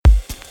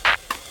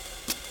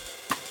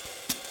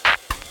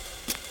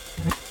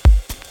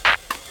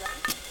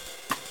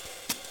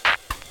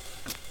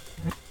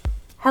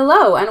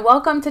Hello, and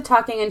welcome to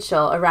Talking and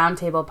Chill, a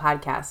roundtable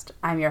podcast.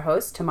 I'm your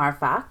host, Tamar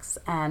Fox,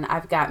 and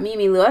I've got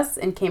Mimi Lewis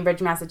in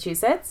Cambridge,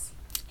 Massachusetts.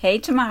 Hey,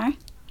 Tamar.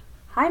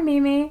 Hi,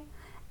 Mimi.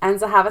 And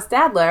Zahava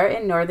Stadler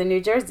in Northern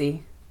New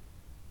Jersey.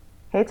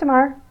 Hey,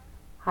 Tamar.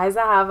 Hi,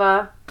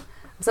 Zahava.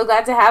 I'm so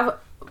glad to have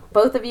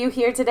both of you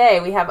here today.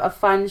 We have a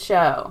fun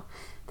show.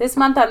 This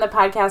month on the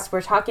podcast,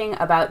 we're talking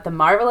about The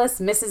Marvelous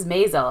Mrs.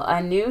 Maisel,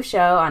 a new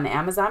show on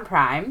Amazon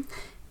Prime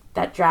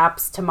that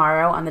drops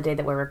tomorrow on the day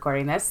that we're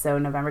recording this, so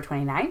November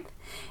 29th.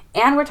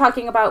 And we're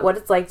talking about what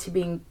it's like to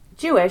being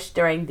Jewish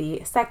during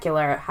the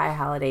secular high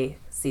holiday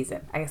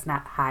season. I guess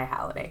not high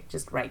holiday,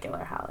 just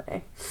regular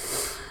holiday.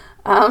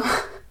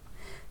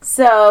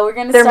 So we're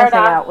going to start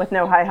off out with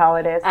no high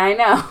holidays. I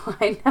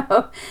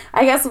know.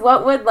 I guess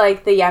what would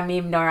like the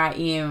Yamim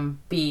Noraim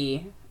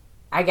be?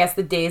 I guess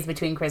the days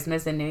between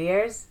Christmas and New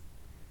Year's?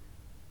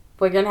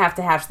 We're going to have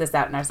to hash this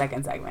out in our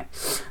second segment.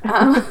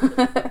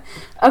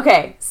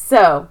 Okay,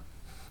 so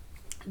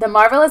The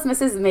Marvelous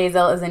Mrs.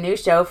 Maisel is a new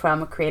show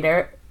from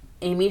creator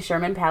Amy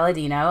Sherman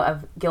Palladino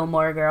of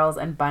Gilmore Girls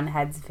and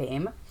Bunheads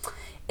fame.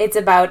 It's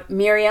about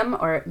Miriam,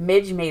 or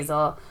Midge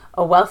Maisel,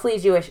 a wealthy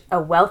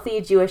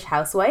Jewish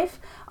housewife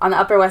on the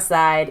Upper West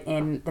Side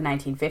in the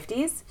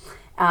 1950s.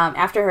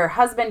 After her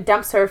husband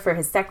dumps her for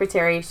his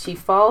secretary, she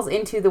falls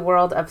into the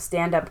world of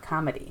stand-up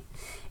comedy.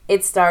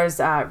 It stars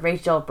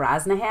Rachel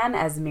Brosnahan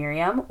as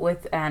Miriam,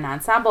 with an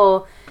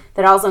ensemble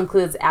that also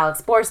includes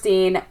Alex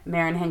Borstein,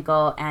 Maren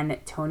Hinkle, and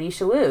Tony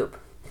Shalhoub.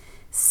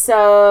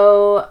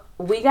 So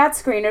we got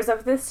screeners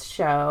of this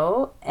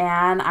show,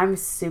 and I'm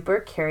super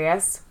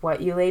curious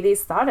what you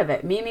ladies thought of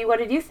it. Mimi, what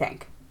did you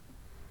think?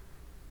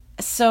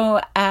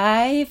 So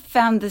I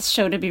found this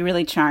show to be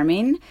really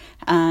charming.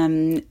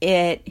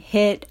 It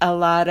hit a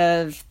lot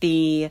of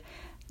the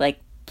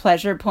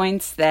pleasure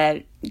points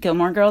that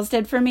Gilmore Girls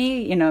did for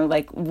me,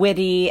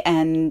 witty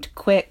and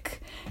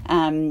quick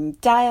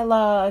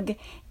dialogue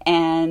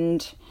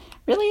and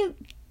really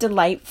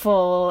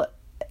delightful,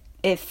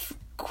 if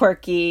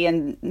quirky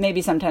and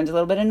maybe sometimes a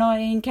little bit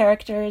annoying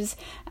characters.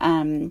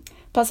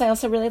 Plus, I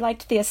also really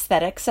liked the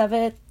aesthetics of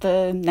it,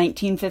 the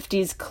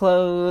 1950s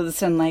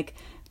clothes and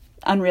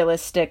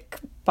unrealistic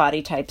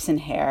body types and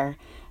hair.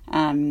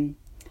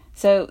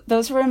 So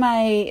those were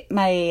my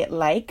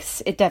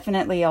likes. It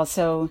definitely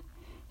also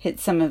hit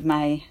some of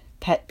my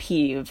pet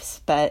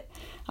peeves, but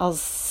I'll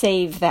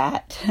save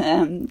that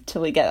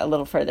till we get a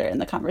little further in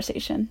the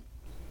conversation.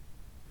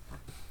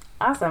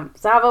 Awesome.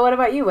 Zava, what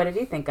about you? What did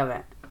you think of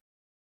it?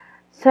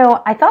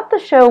 So I thought the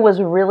show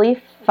was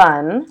really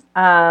fun.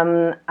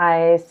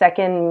 I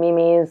second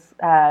Mimi's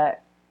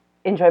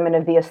enjoyment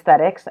of the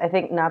aesthetics. I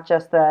think not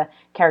just the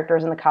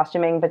characters and the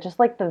costuming, but just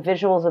the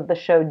visuals of the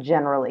show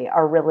generally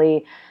are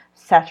really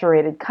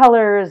saturated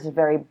colors,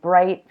 very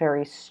bright,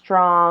 very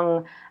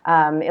strong.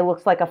 It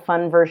looks like a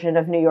fun version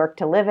of New York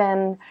to live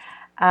in.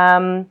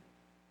 And,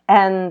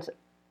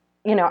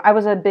 I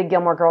was a big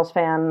Gilmore Girls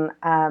fan,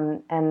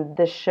 and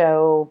this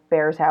show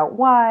bears out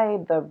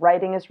why. The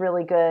writing is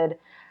really good.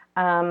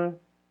 But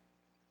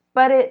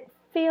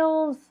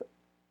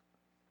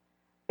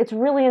it's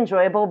really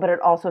enjoyable, but it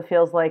also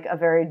feels like a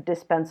very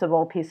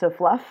dispensable piece of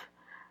fluff.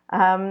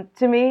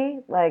 To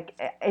me,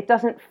 it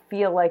doesn't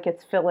feel like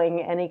it's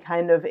filling any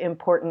kind of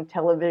important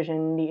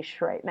television niche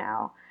right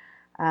now.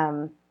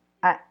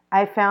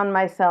 I found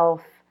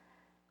myself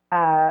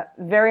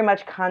very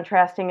much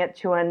contrasting it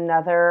to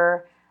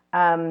another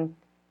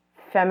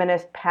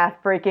feminist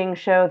path-breaking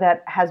show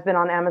that has been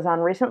on Amazon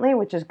recently,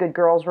 which is Good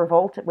Girls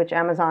Revolt, which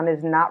Amazon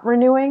is not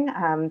renewing,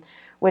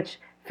 which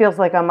feels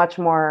like a much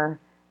more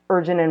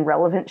urgent and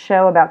relevant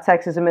show about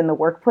sexism in the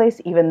workplace,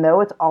 even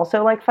though it's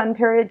also fun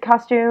period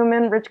costume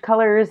and rich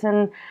colors.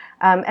 And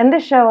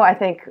this show, I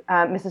think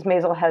Mrs.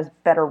 Maisel has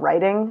better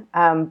writing,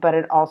 but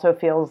it also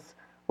feels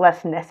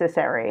less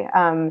necessary.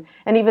 And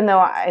even though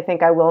I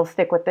think I will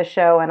stick with this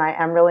show and I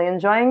am really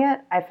enjoying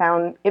it, I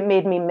found it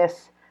made me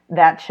miss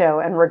that show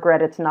and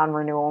regret its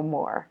non-renewal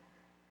more.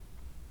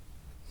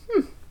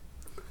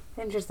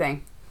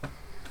 Interesting.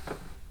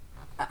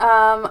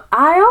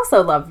 I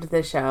also loved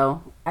the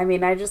show. I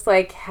mean, I just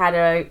had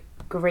a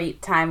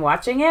great time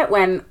watching it.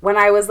 When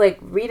I was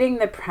reading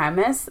the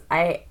premise,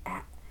 I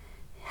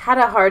had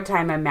a hard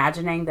time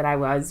imagining that I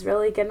was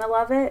really gonna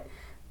love it,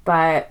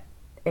 but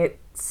it's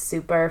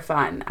super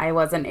fun. I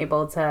wasn't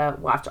able to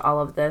watch all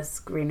of the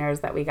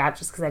screeners that we got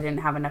just because I didn't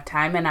have enough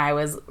time, and I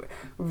was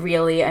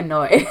really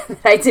annoyed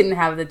that I didn't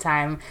have the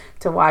time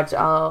to watch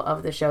all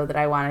of the show that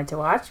I wanted to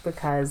watch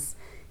because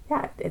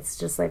yeah, it's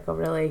just a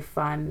really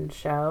fun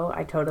show.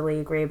 I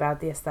totally agree about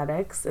the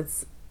aesthetics.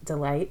 It's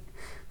delight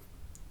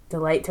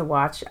to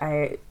watch.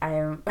 I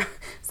am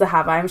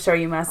Zahava, I'm sure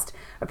you must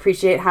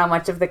appreciate how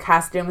much of the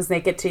costumes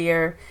make it to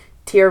your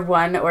tier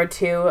 1 or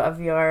 2 of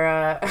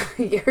your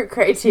your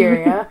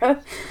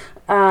criteria.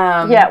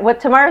 Yeah, what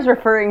Tamar is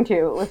referring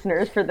to,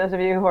 listeners, for those of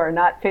you who are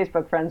not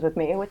Facebook friends with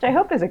me, which I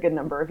hope is a good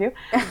number of you,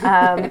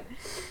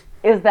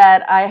 is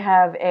that I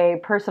have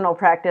a personal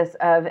practice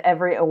of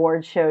every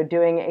award show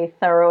doing a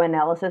thorough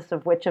analysis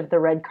of which of the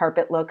red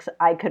carpet looks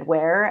I could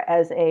wear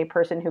as a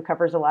person who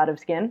covers a lot of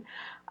skin.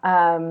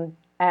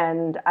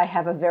 And I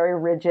have a very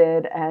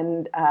rigid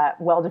and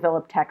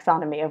well-developed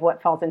taxonomy of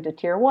what falls into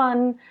Tier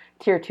 1.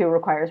 Tier 2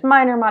 requires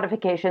minor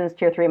modifications,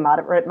 Tier 3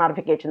 moderate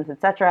modifications,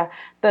 etc.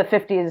 The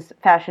 50s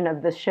fashion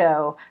of this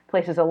show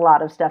places a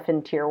lot of stuff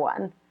in Tier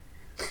 1.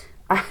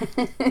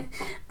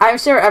 I'm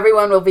sure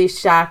everyone will be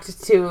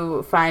shocked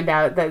to find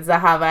out that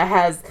Zahava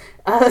has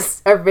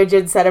a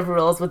rigid set of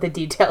rules with a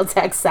detailed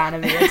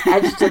taxonomy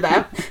attached to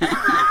them.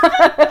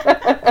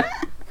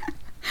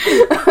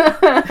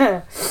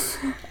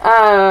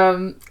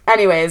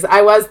 Anyways,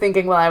 I was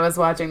thinking while I was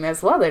watching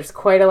this, well, there's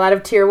quite a lot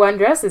of Tier 1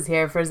 dresses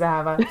here for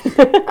Zahava.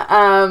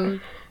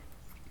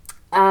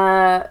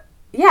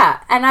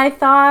 Yeah, and I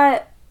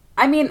thought,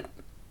 I mean,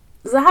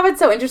 Zahava, it's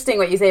so interesting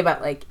what you say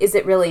about, like, is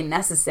it really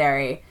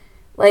necessary?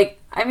 Like,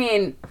 I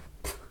mean,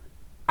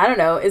 I don't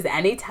know, is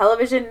any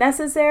television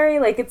necessary?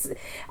 Like,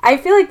 I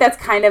feel like that's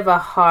kind of a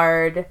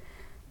hard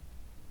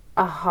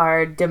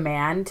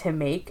demand to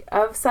make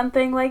of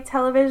something like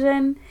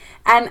television.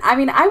 And I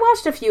mean, I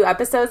watched a few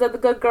episodes of The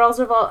Good Girls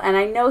Revolt, and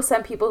I know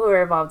some people who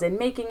are involved in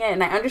making it,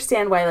 and I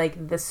understand why,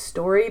 like, the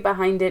story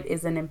behind it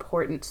is an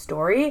important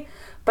story,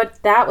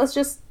 but that was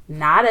just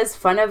not as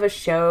fun of a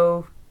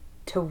show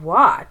to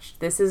watch.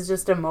 This is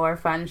just a more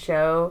fun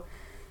show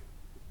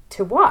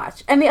to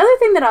watch. And the other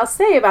thing that I'll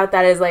say about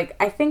that is, like,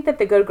 I think that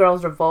The Good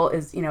Girls Revolt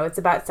is, you know, it's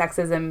about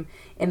sexism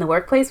in the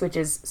workplace, which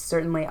is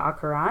certainly au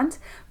courant,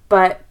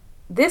 but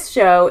this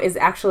show is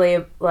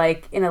actually,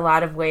 like, in a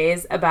lot of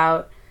ways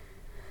about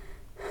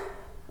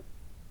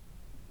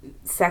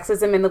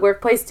sexism in the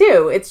workplace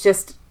too. It's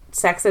just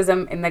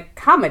sexism in the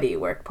comedy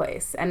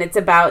workplace. And it's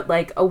about,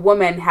 like, a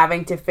woman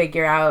having to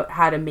figure out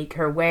how to make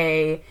her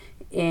way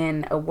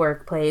in a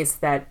workplace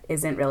that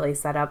isn't really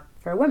set up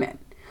for women.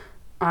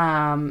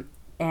 And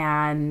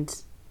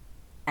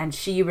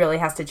she really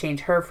has to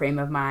change her frame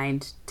of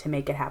mind to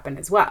make it happen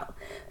as well.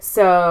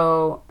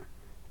 So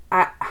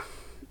I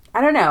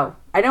don't know.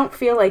 I don't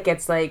feel like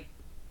it's, like,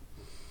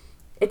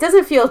 it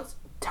doesn't feel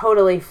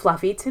totally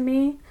fluffy to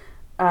me.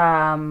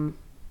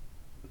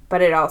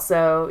 But it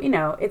also, you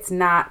know, it's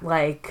not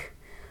like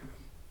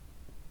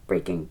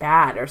Breaking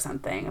Bad or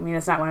something. I mean,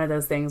 it's not one of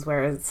those things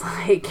where it's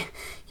like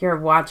you're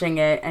watching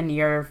it and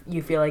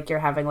you feel like you're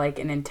having, like,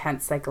 an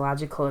intense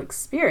psychological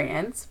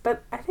experience,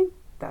 but I think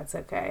that's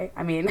okay.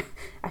 I mean,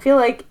 I feel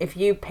like if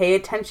you pay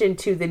attention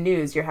to the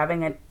news, you're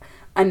having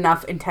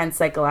enough intense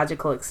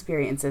psychological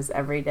experiences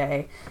every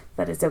day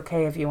that it's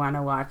okay if you want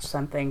to watch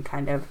something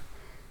kind of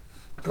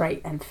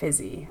bright and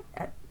fizzy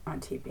on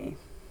TV.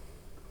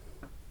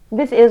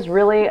 This is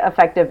really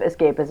effective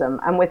escapism.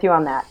 I'm with you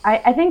on that.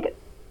 I think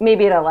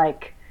maybe to,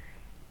 like,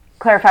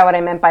 clarify what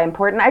I meant by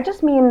important, I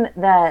just mean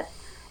that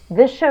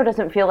this show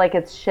doesn't feel like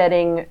it's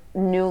shedding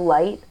new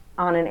light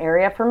on an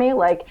area for me.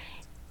 Like,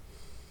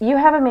 you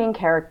have a main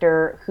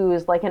character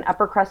who's like an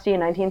upper crusty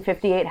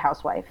 1958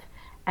 housewife,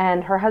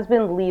 and her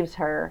husband leaves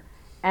her,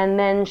 and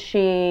then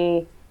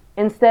she,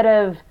 instead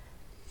of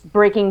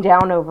breaking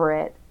down over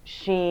it,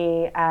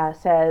 she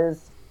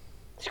says,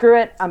 screw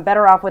it, I'm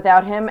better off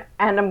without him,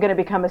 and I'm going to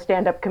become a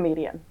stand-up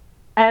comedian.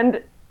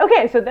 And,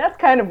 okay, so that's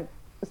kind of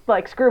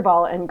like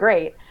screwball and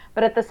great,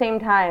 but at the same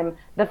time,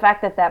 the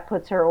fact that that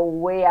puts her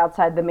way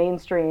outside the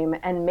mainstream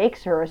and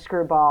makes her a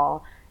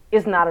screwball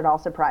is not at all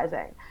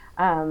surprising.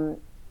 And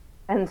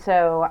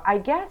so I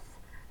guess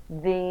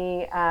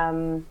the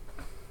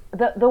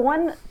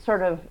one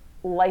sort of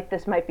light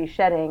this might be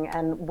shedding,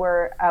 and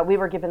we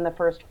were given the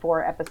first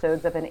 4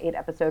 episodes of an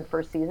 8-episode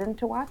first season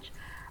to watch.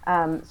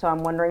 So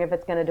I'm wondering if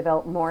it's going to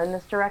develop more in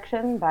this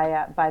direction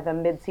by the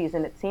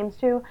mid-season it seems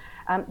to,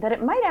 that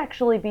it might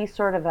actually be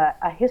sort of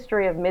a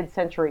history of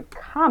mid-century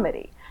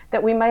comedy,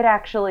 that we might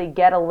actually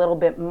get a little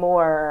bit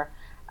more,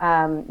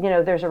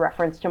 there's a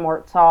reference to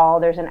Mort Saul,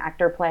 there's an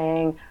actor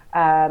playing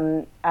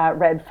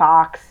Red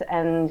Fox,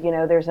 and,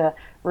 there's a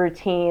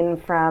routine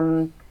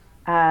from,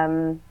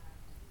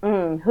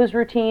 whose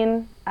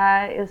routine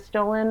is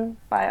stolen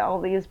by all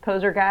these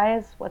poser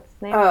guys? What's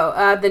his name?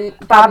 Oh, the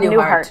Bob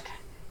Newhart.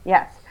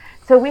 Yes.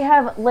 So we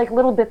have, like,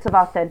 little bits of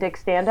authentic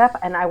stand-up,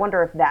 and I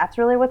wonder if that's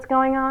really what's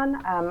going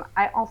on.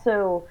 I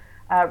also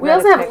we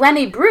also have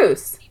Lenny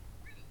Bruce.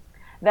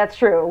 That's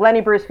true.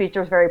 Lenny Bruce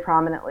features very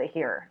prominently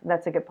here.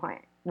 That's a good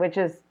point.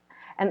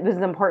 And this is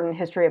an important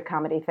history of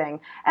comedy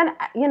thing. And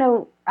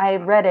I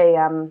read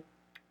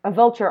a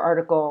Vulture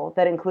article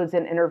that includes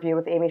an interview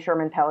with Amy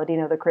Sherman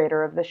Palladino, the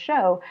creator of the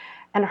show,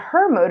 and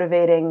her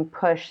motivating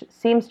push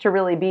seems to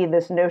really be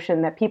this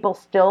notion that people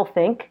still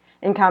think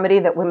in comedy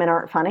that women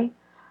aren't funny.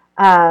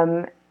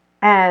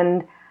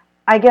 And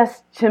I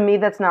guess to me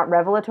that's not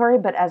revelatory,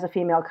 but as a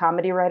female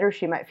comedy writer,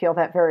 she might feel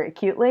that very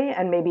acutely,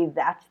 and maybe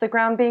that's the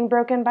ground being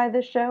broken by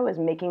this show, is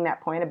making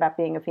that point about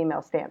being a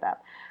female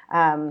stand-up.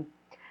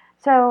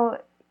 So,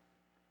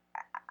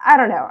 I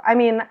don't know. I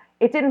mean,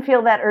 it didn't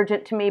feel that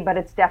urgent to me, but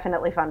it's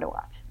definitely fun to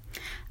watch.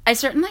 I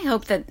certainly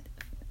hope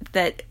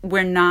that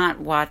we're not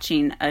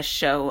watching a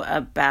show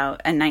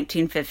about a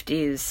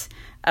 1950s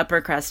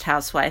upper crust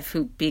housewife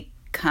who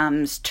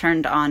becomes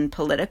turned on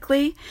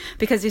politically,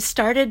 because you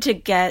started to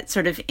get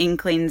sort of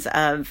inklings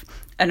of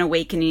an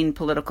awakening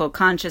political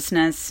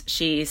consciousness.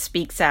 She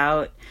speaks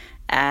out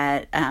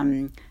at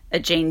a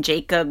Jane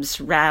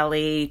Jacobs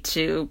rally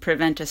to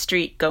prevent a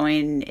street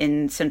going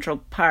in Central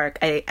Park.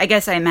 I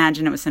guess I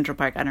imagine it was Central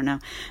Park. I don't know.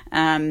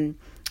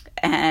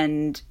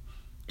 And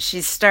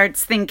she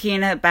starts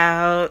thinking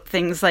about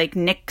things like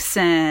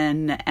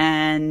Nixon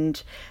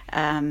and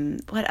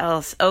what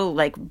else? Oh,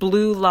 like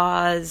blue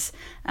laws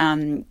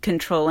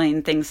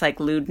controlling things like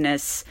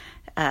lewdness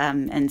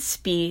and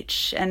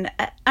speech. And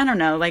I don't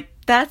know, like,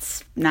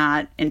 that's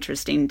not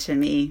interesting to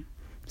me.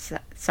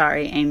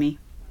 Sorry, Amy.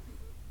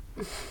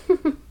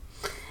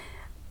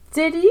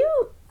 Did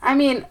you? I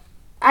mean,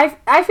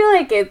 I feel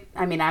like it.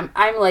 I mean, I'm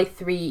like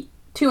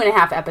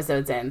 2.5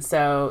 episodes in,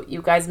 so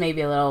you guys may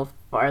be a little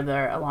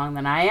farther along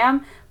than I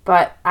am.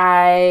 But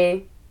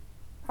I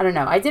don't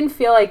know. I didn't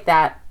feel like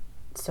that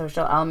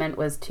social element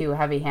was too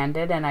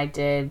heavy-handed, and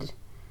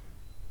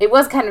it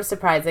was kind of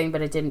surprising,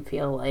 but it didn't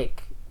feel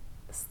like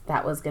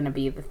that was going to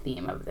be the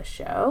theme of the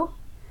show.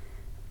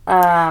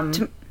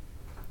 Tamara,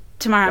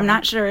 I'm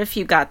not sure if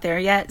you got there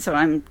yet, so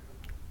I'm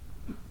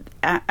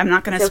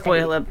not going to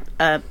spoil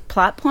a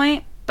plot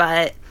point,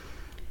 but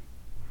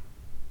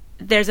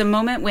there's a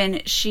moment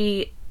when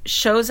she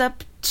shows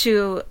up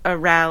to a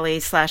rally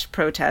 /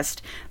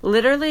 protest,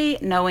 literally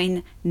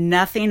knowing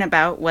nothing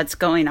about what's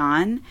going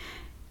on.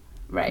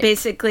 Right.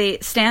 Basically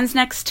stands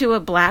next to a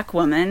black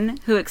woman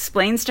who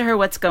explains to her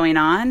what's going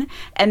on,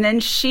 and then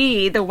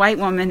she, the white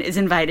woman, is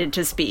invited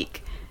to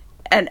speak.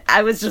 And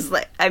I was just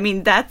like, I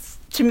mean,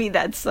 to me,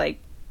 that's like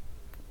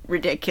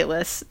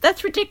ridiculous.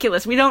 That's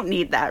ridiculous. We don't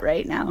need that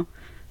right now.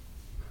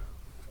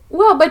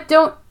 Well, but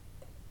don't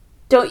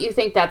you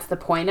think that's the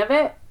point of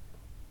it?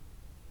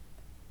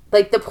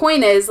 Like, the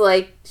point is,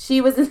 like, she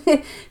was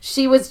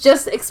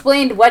just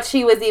explained what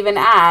she was even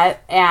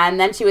at, and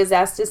then she was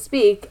asked to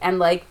speak, and,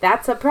 like,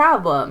 that's a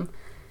problem.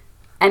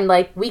 And,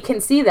 like, we can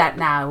see that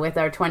now with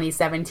our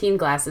 2017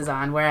 glasses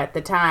on, where at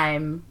the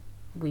time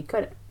we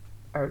couldn't.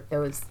 Or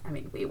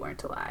we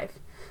weren't alive.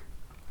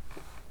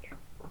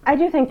 I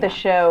do think the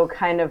show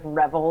kind of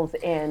revels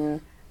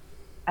in,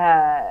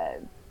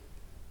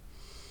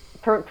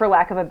 for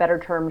lack of a better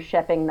term,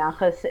 shepping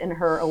nachas in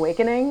her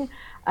awakening.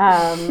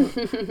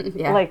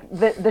 Yeah. Like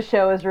the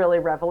show is really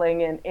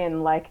reveling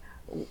in like,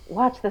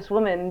 watch this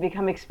woman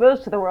become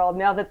exposed to the world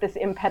now that this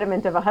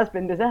impediment of a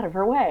husband is out of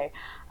her way.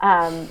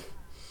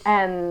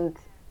 And,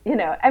 you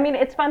know, I mean,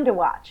 it's fun to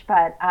watch,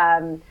 but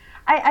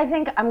I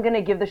think I'm going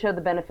to give the show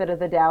the benefit of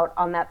the doubt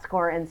on that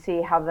score and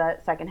see how the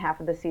second half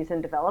of the season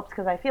develops,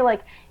 because I feel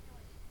like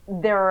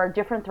there are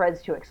different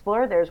threads to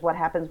explore. There's what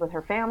happens with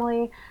her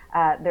family.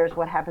 There's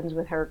what happens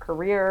with her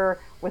career,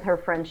 with her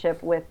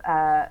friendship with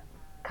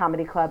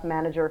comedy club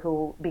manager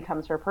who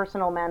becomes her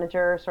personal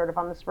manager sort of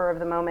on the spur of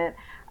the moment,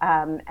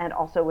 and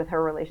also with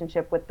her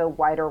relationship with the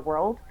wider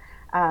world.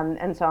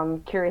 And so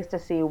I'm curious to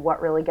see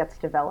what really gets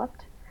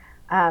developed.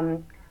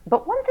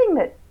 But one thing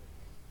that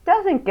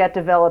doesn't get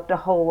developed a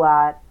whole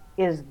lot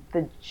is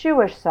the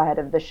Jewish side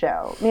of the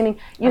show, meaning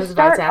you I was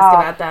about to ask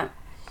about that.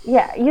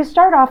 Yeah, you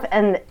start off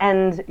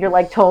and you're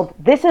like told,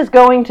 this is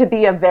going to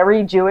be a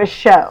very Jewish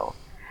show.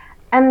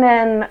 And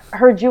then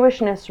her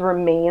Jewishness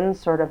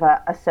remains sort of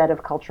a set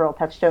of cultural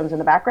touchstones in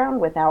the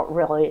background without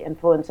really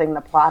influencing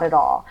the plot at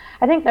all.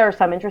 I think there are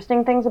some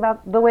interesting things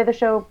about the way the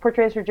show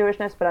portrays her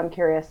Jewishness, but I'm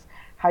curious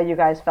how you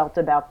guys felt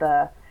about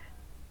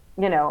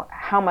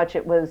how much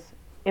it was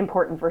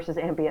important versus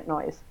ambient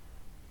noise.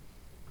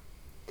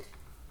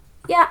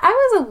 Yeah, I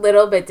was a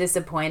little bit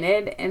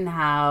disappointed in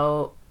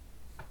how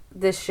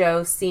the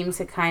show seemed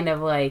to kind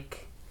of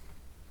like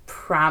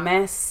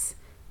promise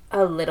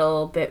a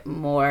little bit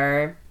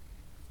more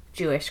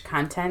Jewish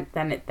content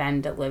than it then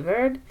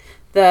delivered.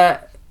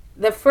 The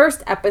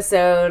first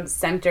episode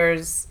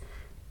seems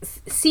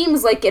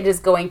like it is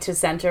going to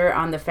center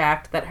on the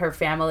fact that her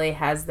family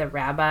has the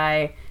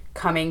rabbi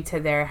coming to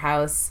their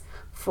house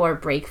for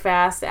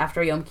breakfast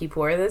after Yom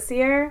Kippur this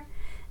year.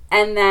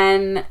 And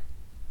then,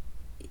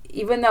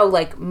 even though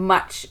like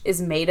much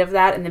is made of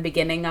that in the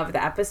beginning of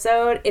the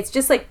episode, it's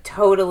just like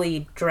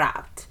totally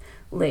dropped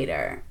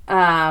later.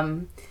 And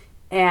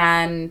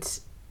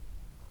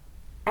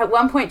at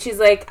one point she's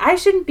like, I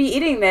shouldn't be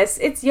eating this.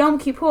 It's Yom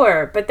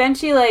Kippur. But then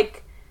she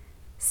like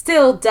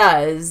still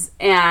does.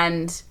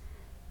 And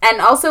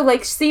also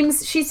like she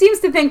seems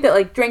to think that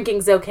like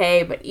drinking's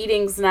okay, but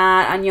eating's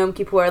not on Yom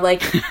Kippur.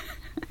 Like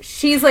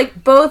she's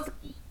like both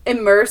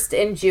immersed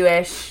in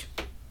Jewish,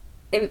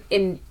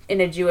 in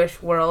a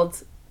Jewish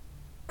world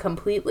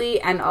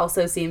completely, and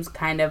also seems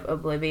kind of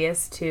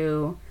oblivious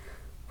to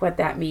what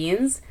that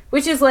means,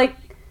 which is like,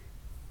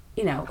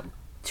 you know,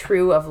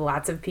 true of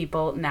lots of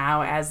people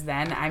now as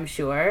then, I'm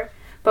sure,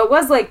 but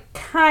was like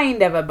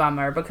kind of a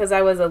bummer because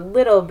I was a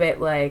little bit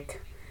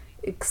like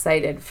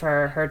excited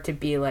for her to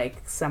be like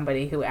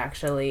somebody who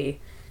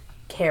actually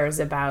cares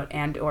about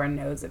and or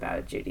knows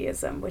about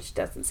Judaism, which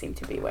doesn't seem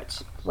to be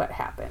what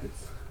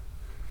happens.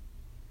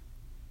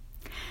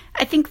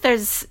 I think there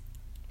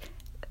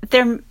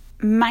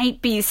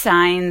might be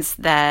signs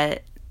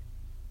that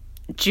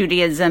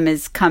Judaism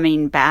is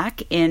coming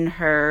back in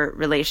her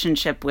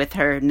relationship with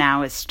her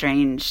now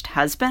estranged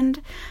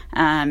husband.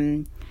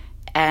 And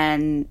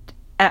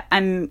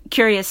I'm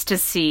curious to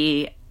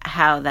see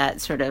how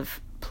that sort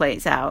of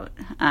plays out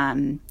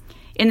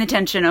in the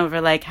tension over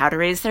like how to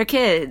raise their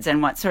kids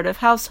and what sort of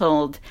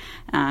household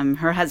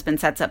her husband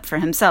sets up for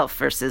himself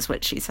versus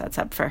what she sets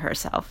up for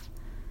herself.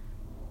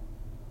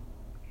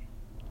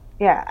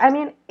 Yeah, I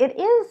mean, it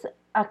is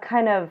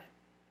kind of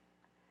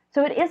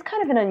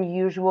an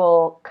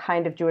unusual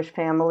kind of Jewish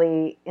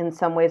family in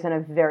some ways and a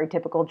very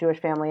typical Jewish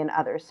family in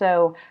others.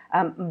 So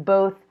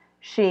both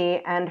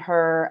she and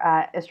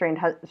her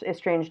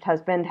estranged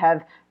husband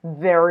have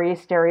very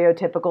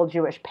stereotypical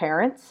Jewish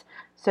parents.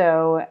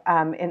 So,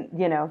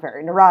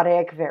 very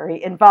neurotic,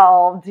 very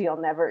involved. You'll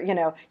never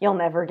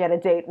get a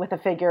date with a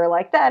figure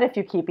like that if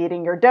you keep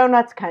eating your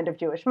donuts. Kind of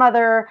Jewish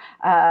mother,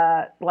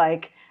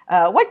 what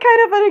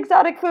kind of an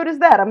exotic food is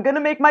that? I'm going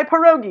to make my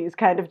pierogies,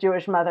 kind of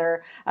Jewish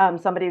mother.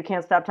 Somebody who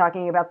can't stop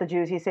talking about the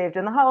Jews he saved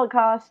in the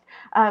Holocaust.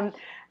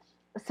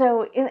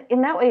 So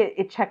in that way,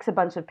 it checks a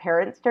bunch of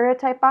parent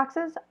stereotype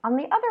boxes. On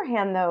the other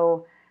hand,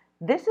 though,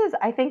 this is,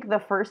 I think, the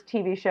first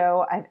TV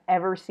show I've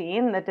ever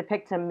seen that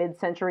depicts a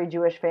mid-century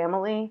Jewish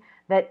family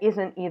that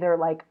isn't either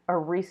like a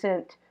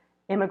recent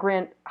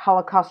immigrant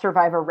Holocaust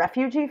survivor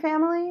refugee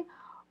family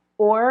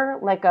or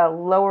like a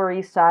Lower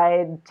East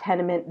Side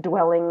tenement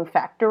dwelling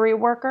factory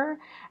worker.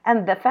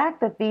 And the fact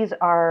that these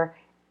are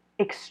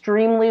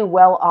extremely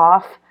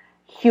well-off,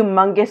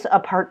 humongous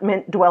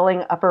apartment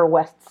dwelling Upper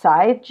West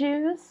Side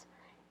Jews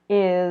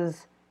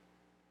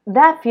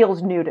that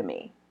feels new to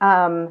me.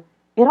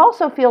 It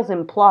also feels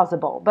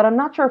implausible, but I'm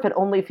not sure if it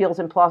only feels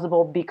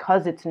implausible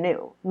because it's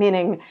new,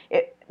 meaning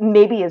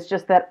maybe it's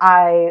just that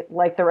I,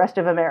 like the rest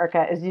of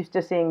America, is used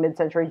to seeing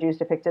mid-century Jews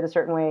depicted a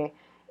certain way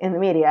in the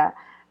media.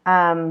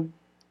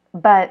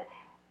 But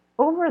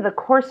over the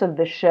course of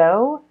the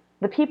show,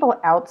 the people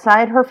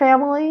outside her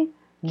family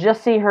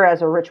just see her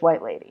as a rich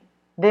white lady.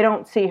 They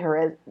don't see her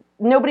as,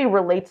 nobody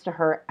relates to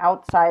her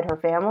outside her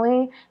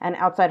family and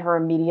outside her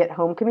immediate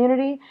home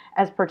community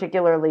as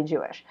particularly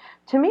Jewish.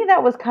 To me,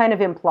 that was kind of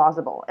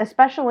implausible,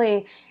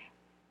 especially,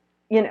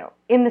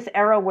 in this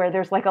era where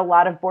there's like a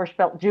lot of Borscht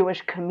Belt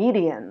Jewish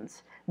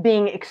comedians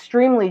being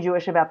extremely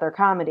Jewish about their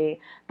comedy.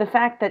 The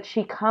fact that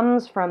she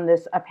comes from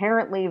this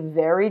apparently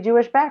very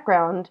Jewish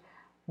background,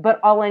 but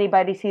all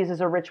anybody sees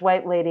is a rich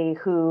white lady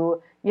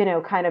who,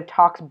 kind of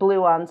talks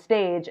blue on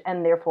stage,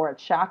 and therefore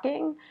it's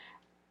shocking.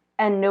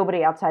 And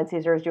nobody outside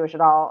sees her as Jewish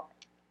at all.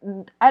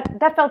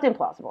 That felt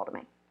implausible to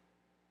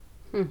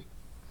me.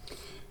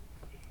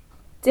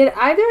 Did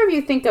either of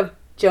you think of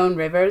Joan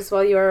Rivers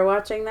while you were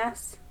watching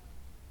this?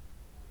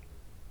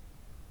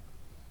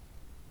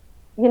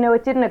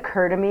 It didn't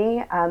occur to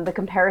me. The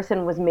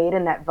comparison was made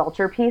in that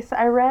Vulture piece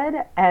I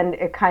read, and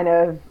it kind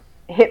of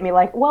hit me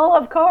like, well,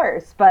 of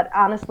course. But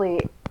honestly,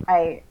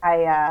 I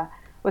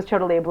was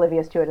totally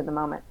oblivious to it in the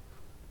moment.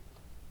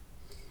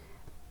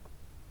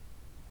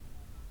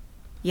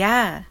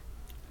 Yeah.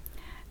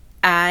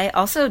 I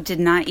also did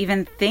not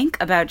even think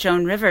about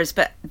Joan Rivers,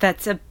 but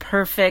that's a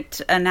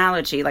perfect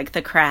analogy, like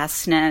the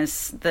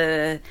crassness,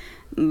 the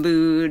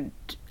lewd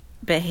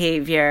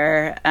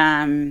behavior.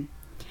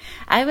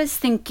 I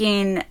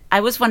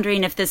was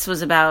wondering if this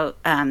was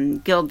about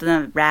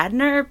Gilda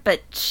Radner,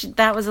 but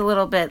that was a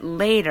little bit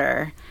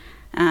later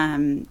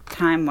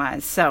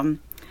time-wise. So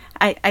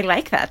I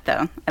like that,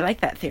 though. I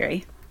like that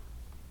theory.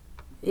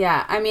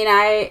 Yeah, I mean,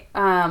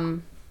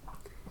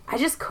 I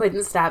just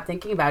couldn't stop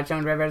thinking about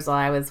Joan Rivers while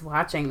I was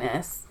watching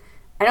this.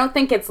 I don't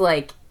think it's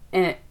like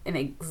an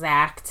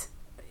exact,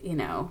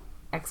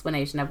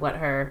 explanation of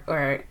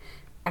or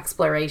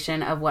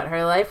exploration of what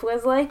her life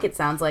was like. It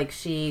sounds like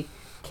she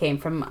came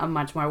from a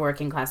much more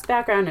working class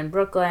background in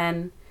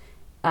Brooklyn.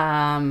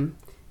 And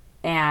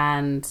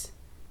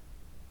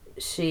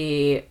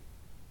she,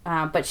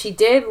 but she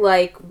did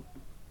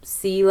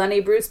see Lenny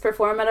Bruce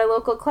perform at a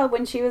local club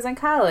when she was in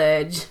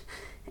college.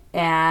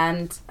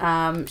 And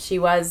she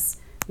was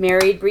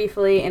married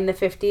briefly in the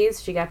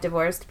 50s. She got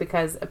divorced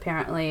because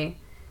apparently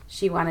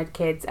she wanted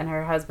kids and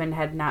her husband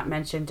had not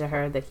mentioned to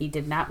her that he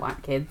did not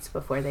want kids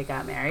before they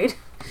got married.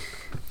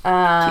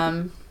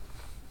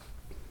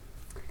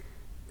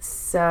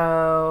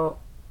 So,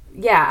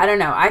 yeah, I don't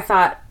know. I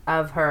thought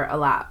of her a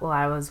lot while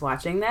I was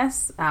watching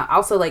this.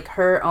 Also,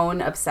 her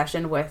own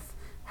obsession with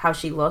how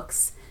she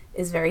looks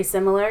is very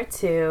similar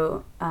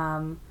to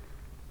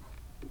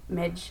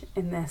Midge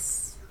in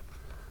this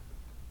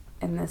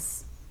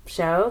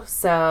show.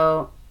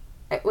 So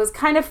it was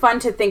kind of fun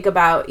to think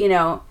about,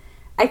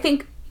 I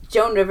think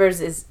Joan Rivers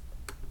is,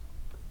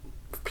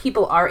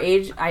 people our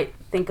age, I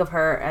think of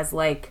her as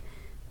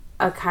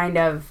a kind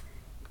of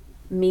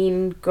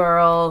mean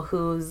girl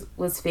who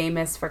was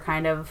famous for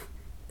kind of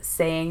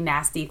saying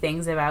nasty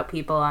things about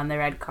people on the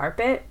red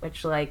carpet,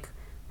 which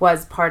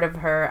was part of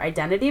her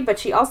identity, but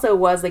she also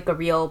was a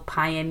real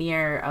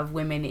pioneer of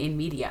women in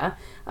media,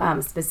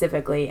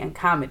 specifically in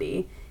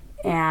comedy.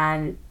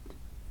 And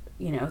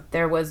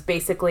there was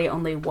basically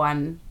only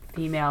one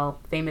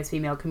famous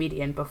female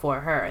comedian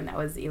before her, and that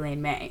was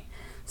Elaine May.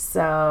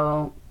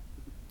 So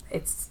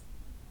it's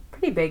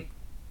pretty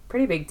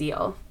big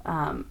deal.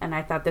 And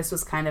I thought this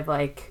was kind of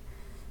like,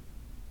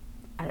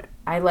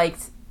 I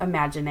liked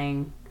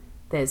imagining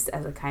this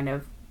as a kind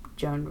of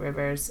Joan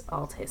Rivers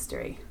alt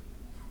history.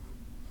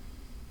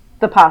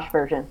 The posh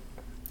version.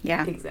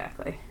 Yeah.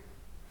 Exactly.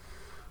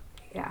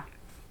 Yeah.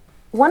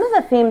 One of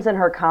the themes in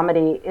her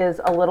comedy is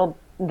a little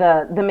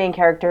the main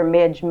character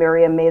Midge,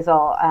 Miriam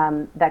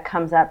Maisel, that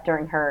comes up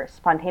during her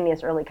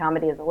spontaneous early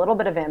comedy is a little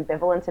bit of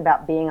ambivalence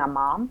about being a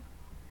mom.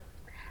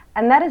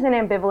 And that is an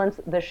ambivalence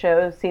the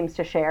show seems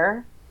to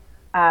share.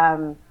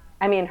 I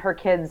mean, her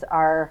kids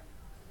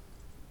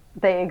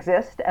they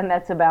exist, and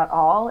that's about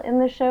all in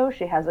the show.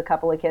 She has a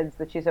couple of kids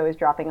that she's always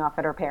dropping off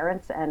at her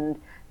parents',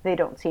 and they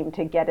don't seem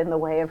to get in the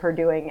way of her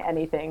doing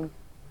anything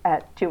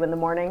at 2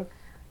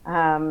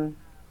 a.m.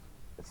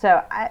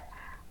 So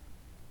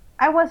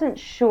I wasn't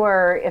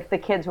sure if the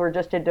kids were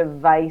just a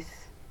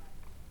device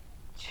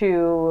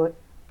to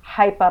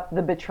hype up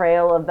the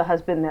betrayal of the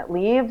husband that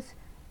leaves,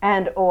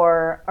 and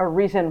or a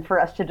reason for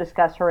us to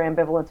discuss her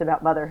ambivalence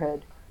about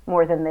motherhood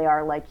more than they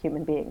are like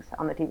human beings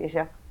on the TV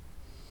show.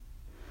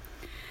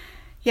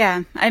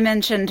 Yeah, I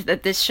mentioned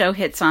that this show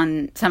hits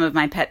on some of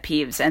my pet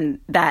peeves, and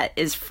that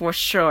is for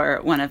sure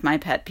one of my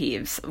pet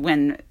peeves.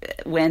 When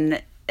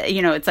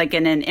it's like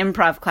in an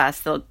improv class,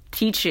 they'll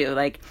teach you,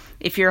 like,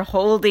 if you're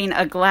holding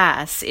a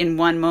glass in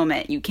one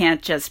moment, you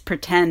can't just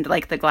pretend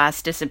like the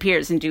glass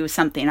disappears and do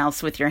something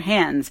else with your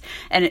hands.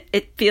 And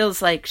it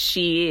feels like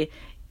she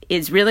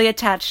is really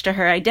attached to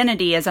her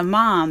identity as a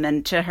mom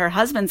and to her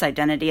husband's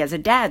identity as a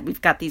dad.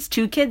 We've got these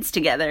 2 kids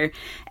together.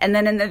 And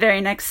then in the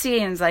very next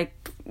scene, it's like,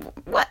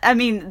 what? I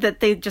mean, that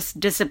they just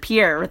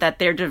disappear, or that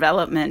their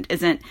development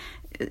isn't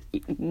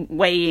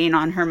weighing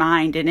on her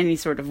mind in any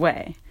sort of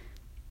way.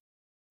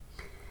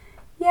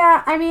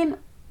 Yeah, I mean,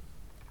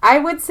 I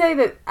would say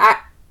that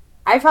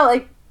I felt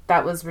like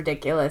that was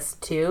ridiculous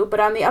too. But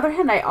on the other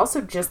hand, I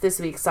also just this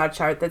week saw a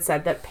chart that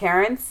said that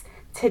parents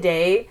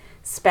today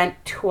spend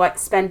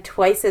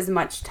twice as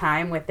much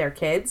time with their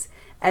kids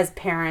as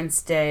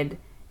parents did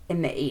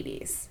in the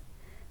 80s.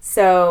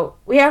 So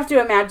we have to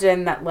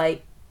imagine that,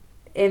 like,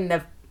 in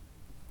the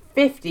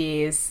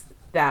 50s,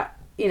 that,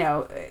 the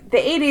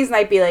 80s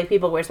might be like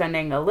people were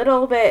spending a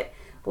little bit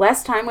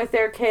less time with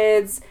their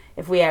kids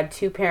if we had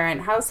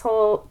 2-parent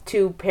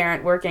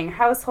working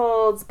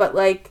households, but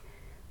like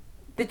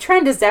the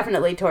trend is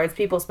definitely towards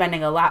people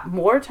spending a lot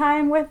more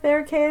time with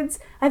their kids.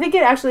 I think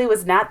it actually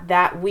was not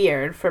that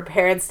weird for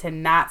parents to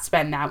not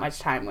spend that much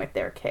time with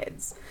their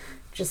kids,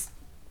 just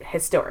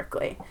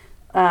historically.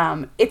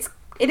 It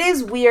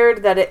is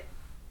weird that it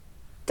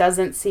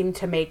doesn't seem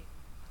to make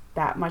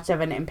that much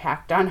of an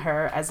impact on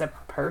her as a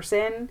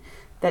person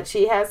that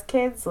she has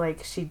kids.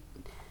 Like, she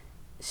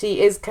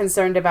is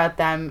concerned about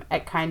them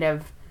at kind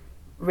of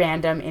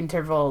random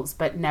intervals,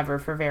 but never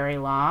for very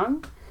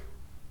long.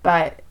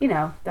 But,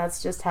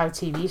 that's just how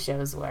TV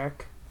shows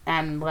work.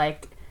 And,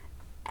 like,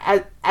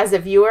 as a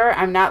viewer,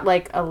 I'm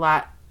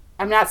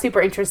not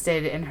super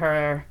interested in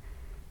her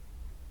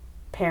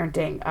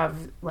parenting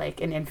of, like,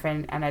 an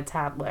infant and a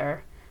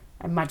toddler.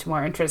 I'm much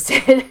more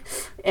interested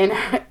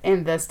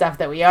in the stuff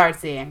that we are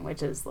seeing,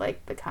 which is,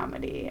 like, the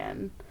comedy.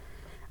 And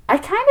I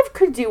kind of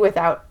could do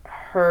without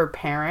her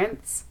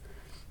parents.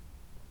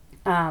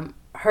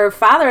 Her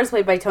father is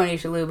played by Tony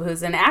Shalhoub,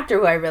 who's an actor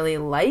who I really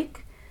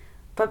like.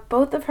 But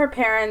both of her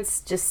parents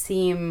just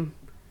seem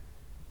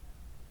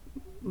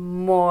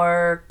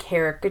more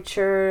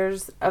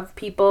caricatures of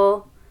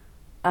people.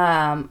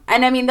 And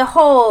I mean, the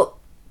whole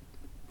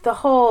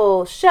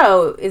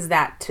show is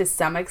that to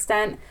some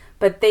extent,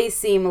 but they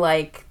seem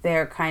like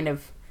they're kind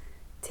of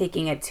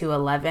taking it to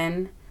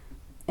 11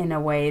 in a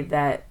way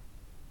that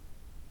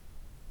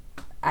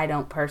I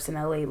don't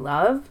personally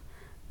love.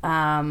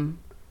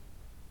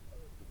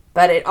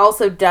 But it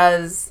also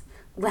does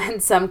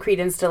lend some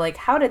credence to, like,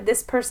 how did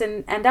this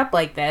person end up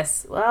like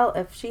this? Well,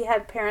 if she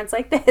had parents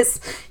like this,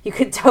 you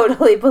could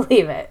totally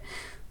believe it.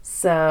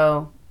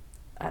 So,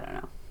 I don't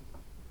know.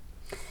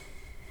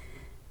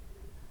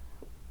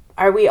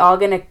 Are we all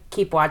going to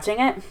keep watching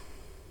it?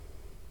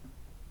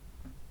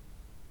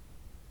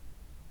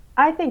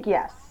 I think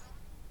yes.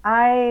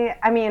 I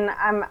mean,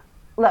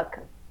 look,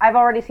 I've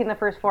already seen the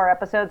first 4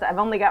 episodes. I've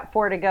only got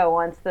 4 to go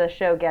once the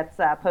show gets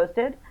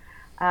posted.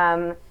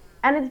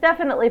 And it's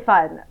definitely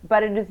fun,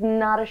 but it is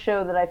not a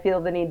show that I feel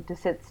the need to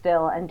sit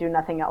still and do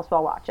nothing else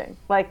while watching.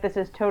 Like, this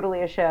is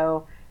totally a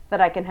show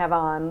that I can have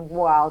on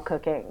while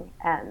cooking,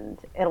 and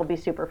it'll be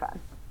super fun.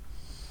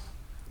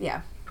 Yeah.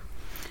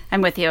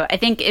 I'm with you. I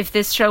think if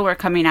this show were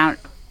coming out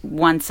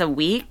once a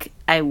week,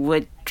 I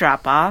would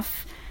drop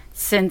off.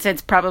 Since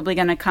it's probably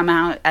going to come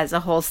out as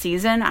a whole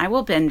season, I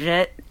will binge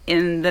it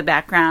in the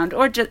background,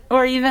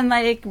 or even,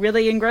 like,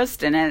 really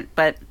engrossed in it,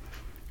 but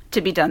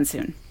to be done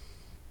soon.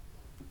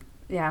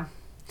 Yeah.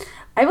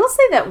 I will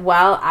say that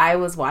while I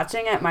was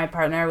watching it, my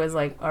partner was,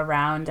 like,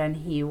 around, and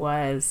he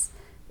was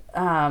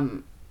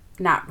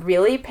not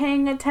really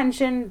paying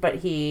attention, but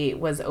he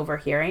was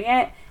overhearing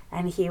it,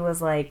 and he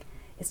was like,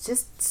 it's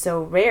just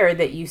so rare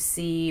that you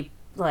see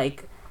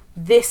like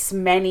this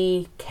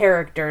many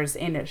characters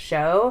in a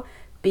show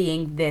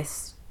being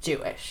this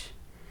Jewish,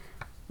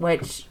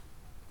 which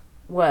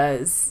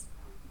was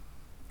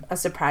a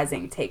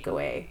surprising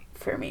takeaway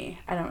for me.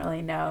 I don't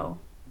really know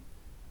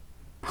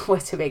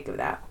what to make of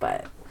that,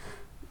 but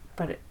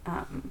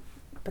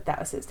that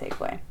was his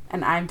takeaway,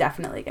 and I'm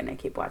definitely gonna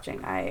keep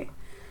watching. I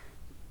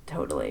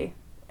totally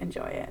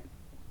enjoy it,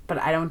 but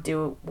I don't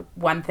do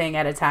one thing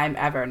at a time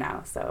ever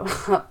now, so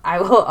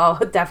I'll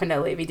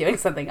definitely be doing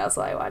something else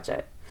while I watch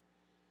it.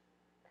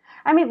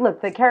 I mean,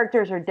 look, the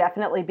characters are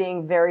definitely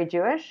being very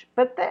Jewish,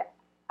 but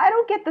I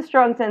don't get the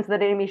strong sense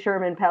that Amy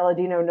Sherman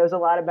Palladino knows a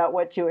lot about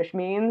what Jewish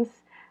means.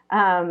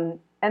 And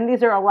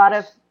these are a lot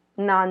of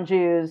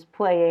non-Jews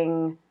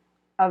playing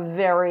a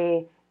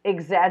very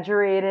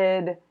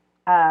exaggerated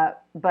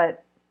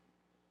but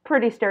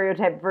pretty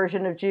stereotyped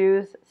version of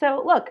Jews.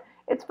 So look,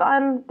 it's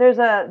fun.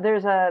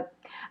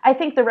 I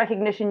think the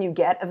recognition you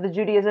get of the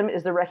Judaism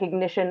is the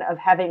recognition of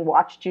having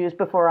watched Jews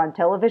before on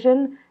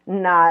television,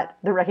 not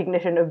the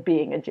recognition of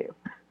being a Jew.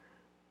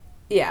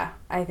 Yeah,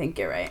 I think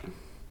you're right.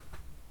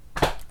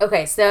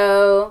 Okay,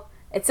 so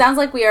it sounds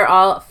like we are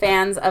all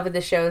fans of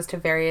the shows to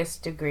various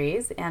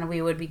degrees, and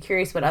we would be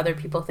curious what other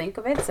people think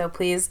of it, so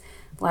please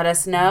let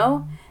us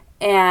know.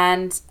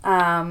 And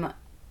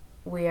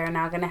we are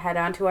now going to head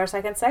on to our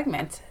second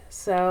segment.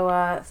 So,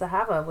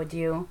 Zahava, would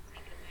you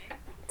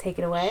take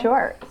it away?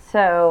 Sure.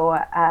 So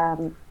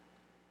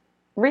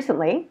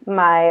recently,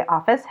 my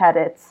office had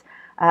its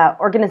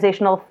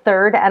organizational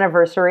 3rd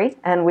anniversary,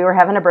 and we were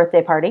having a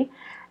birthday party.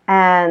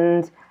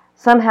 And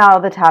somehow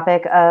the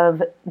topic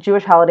of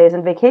Jewish holidays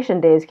and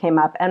vacation days came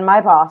up, and my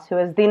boss, who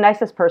is the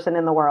nicest person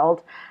in the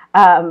world,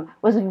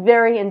 was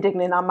very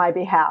indignant on my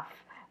behalf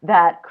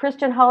that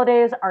Christian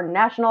holidays are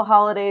national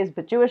holidays,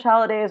 but Jewish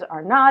holidays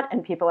are not,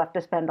 and people have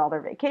to spend all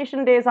their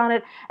vacation days on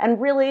it.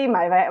 And really,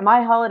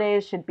 my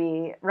holidays should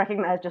be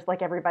recognized just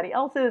like everybody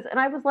else's.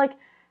 And I was like,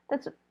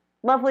 that's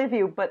lovely of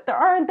you, but there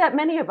aren't that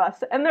many of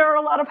us, and there are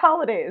a lot of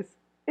holidays.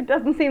 It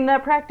doesn't seem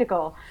that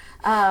practical.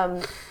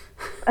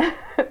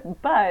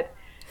 But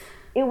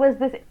it was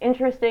this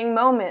interesting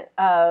moment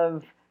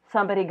of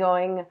somebody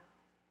going,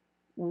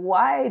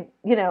 why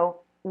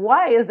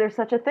is there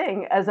such a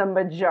thing as a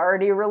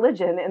majority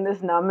religion in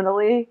this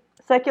nominally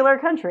secular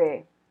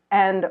country?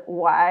 And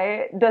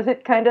why is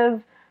it kind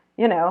of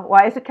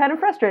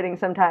frustrating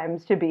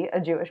sometimes to be a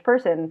Jewish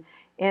person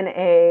in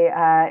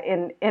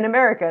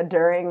America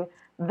during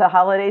the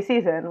holiday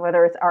season,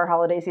 whether it's our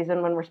holiday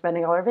season when we're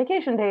spending all our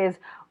vacation days,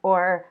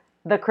 or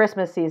the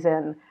Christmas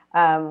season,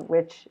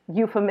 which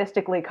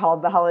euphemistically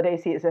called the holiday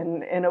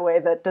season in a way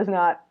that does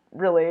not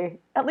really,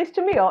 at least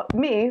to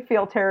me,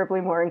 feel terribly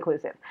more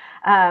inclusive.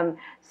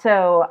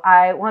 So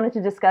I wanted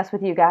to discuss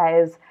with you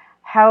guys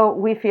how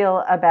we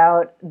feel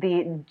about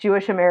the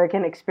Jewish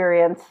American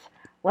experience,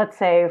 let's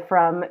say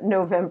from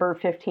November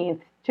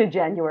 15th to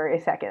January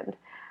 2nd.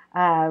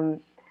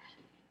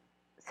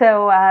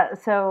 So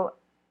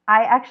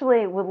I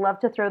actually would love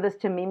to throw this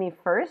to Mimi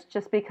first,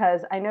 just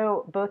because I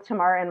know both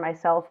Tamara and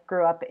myself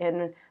grew up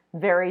in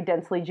very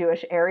densely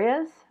Jewish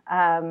areas,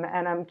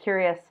 and I'm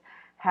curious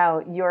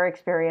how your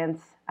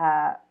experience,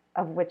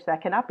 of which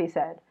that cannot be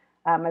said,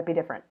 might be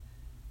different.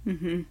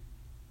 Mm-hmm.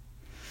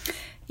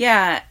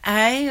 Yeah,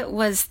 I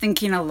was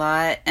thinking a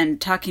lot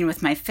and talking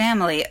with my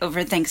family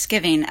over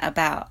Thanksgiving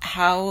about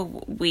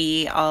how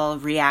we all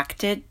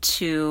reacted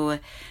to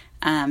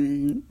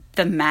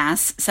the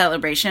mass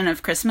celebration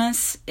of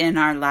Christmas in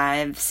our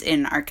lives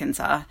in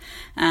Arkansas.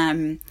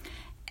 And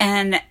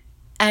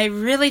I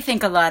really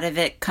think a lot of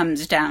it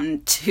comes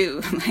down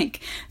to like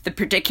the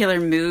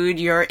particular mood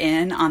you're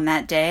in on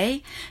that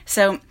day.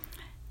 So,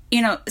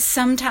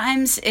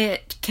 sometimes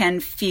it can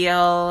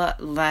feel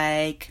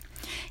like,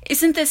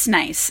 isn't this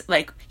nice?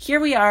 Like, here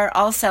we are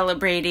all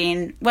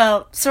celebrating,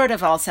 well, sort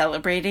of all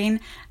celebrating,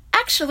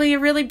 actually a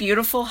really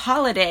beautiful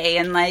holiday,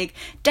 and like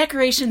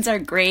decorations are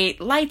great,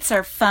 lights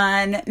are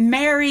fun,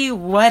 merry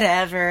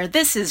whatever,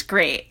 this is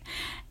great.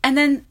 And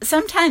then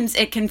sometimes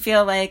it can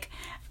feel like,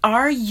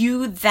 are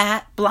you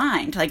that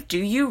blind? Like, do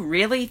you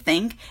really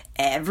think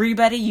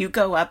everybody you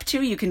go up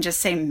to, you can just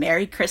say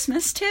Merry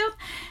Christmas to?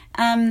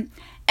 And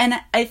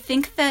I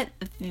think that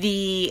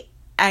the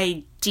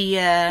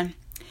idea,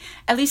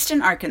 at least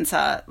in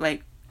Arkansas,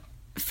 like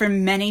for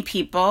many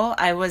people,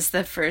 I was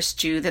the first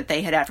Jew that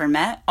they had ever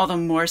met, although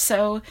more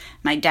so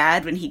my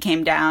dad when he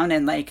came down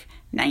in like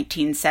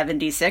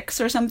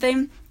 1976 or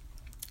something.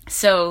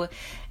 So,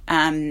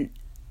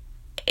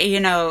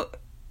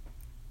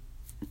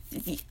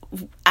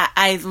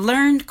 I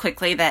learned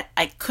quickly that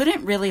I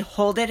couldn't really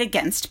hold it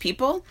against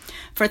people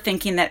for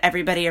thinking that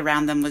everybody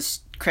around them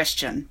was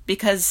Christian,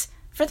 because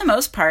for the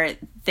most part,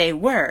 they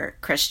were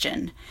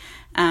Christian.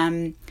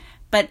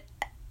 But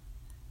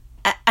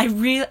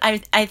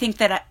I think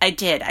that I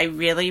did. I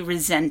really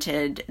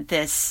resented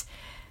this,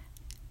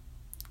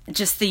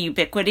 just the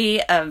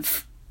ubiquity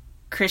of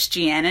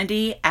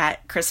Christianity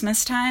at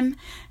Christmas time,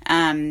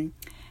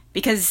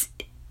 because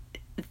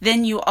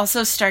then you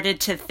also started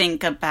to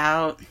think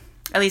about,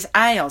 at least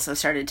I also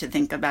started to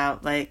think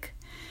about, like,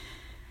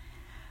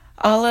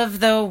 all of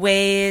the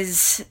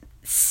ways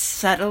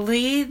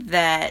subtly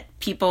that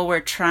people were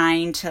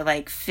trying to,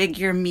 like,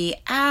 figure me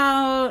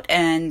out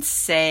and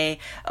say,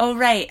 oh,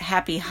 right,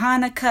 happy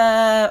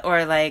Hanukkah,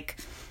 or, like,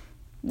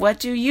 what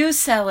do you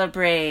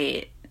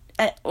celebrate?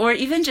 Or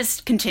even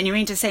just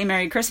continuing to say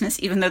Merry Christmas,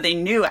 even though they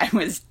knew I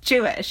was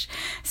Jewish.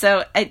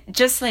 So I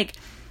just, like,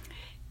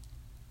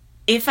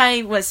 if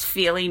I was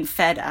feeling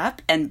fed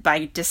up, and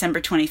by December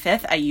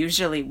 25th, I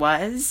usually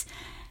was,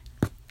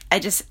 I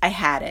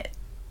had it.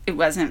 It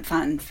wasn't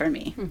fun for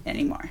me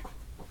anymore.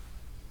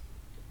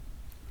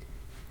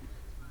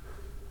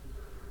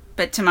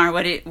 But Tamar,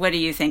 what do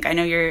you think? I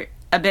know you're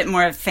a bit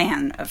more a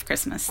fan of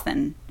Christmas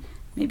than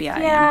maybe I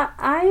am. Yeah,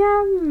 I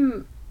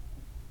am.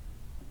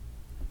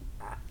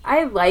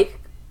 I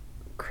like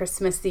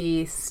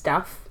Christmassy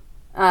stuff,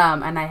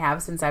 and I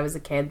have since I was a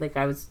kid. Like,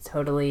 I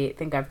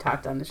think I've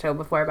talked on the show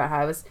before about how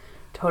I was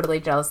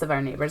totally jealous of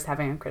our neighbors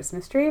having a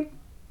Christmas tree.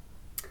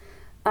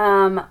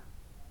 But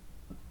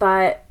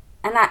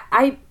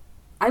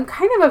I'm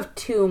kind of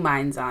two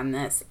minds on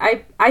this.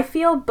 I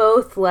feel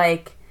both,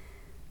 like,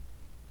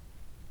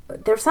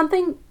 there's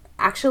something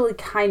actually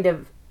kind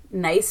of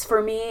nice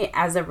for me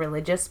as a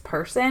religious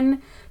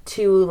person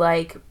to,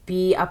 like,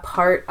 be a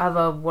part of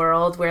a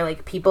world where,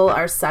 like, people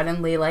are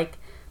suddenly, like,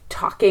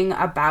 talking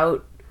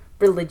about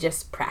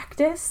religious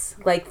practice.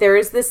 Like, there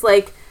is this,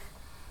 like,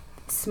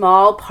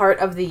 small part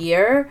of the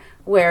year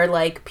where,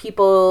 like,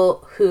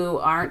 people who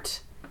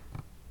aren't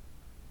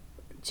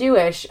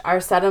Jewish are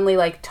suddenly,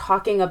 like,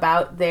 talking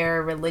about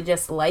their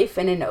religious life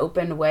in an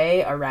open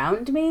way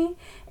around me.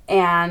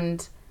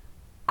 And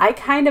I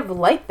kind of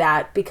like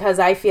that because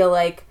I feel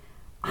like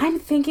I'm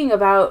thinking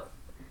about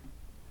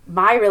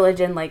my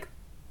religion, like,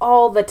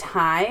 all the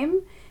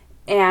time.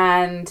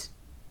 And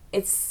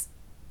it's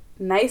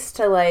nice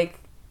to, like,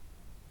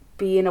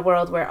 be in a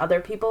world where other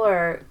people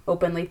are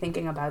openly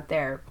thinking about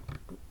their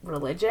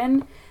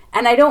religion.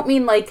 And I don't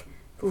mean, like,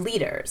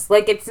 leaders.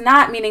 Like, it's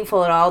not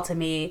meaningful at all to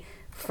me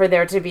for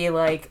there to be,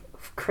 like,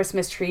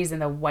 Christmas trees in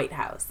the White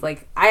House.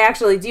 Like, I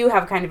actually do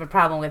have kind of a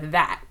problem with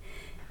that.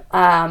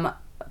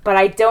 But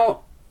I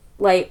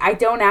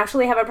don't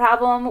actually have a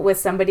problem with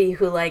somebody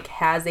who, like,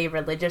 has a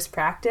religious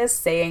practice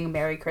saying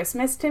Merry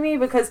Christmas to me,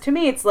 because to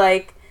me it's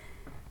like,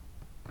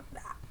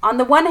 on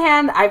the one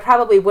hand, I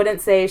probably wouldn't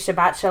say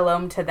Shabbat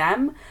Shalom to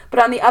them,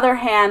 but on the other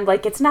hand,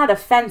 like, it's not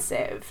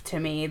offensive to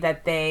me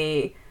that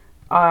they're,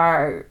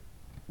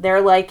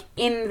 like,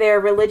 in their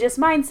religious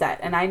mindset,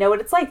 and I know what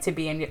it's like to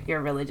be in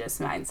your religious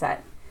mindset.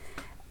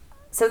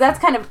 So that's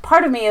kind of,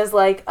 part of me is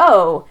like,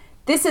 oh,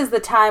 this is the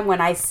time when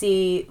I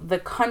see the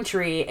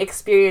country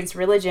experience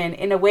religion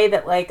in a way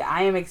that, like,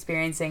 I am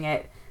experiencing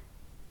it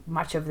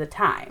much of the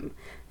time.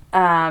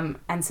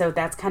 And so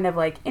that's kind of,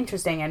 like,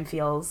 interesting and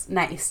feels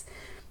nice.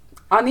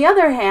 On the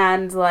other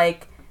hand,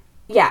 like,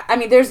 yeah, I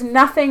mean, there's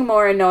nothing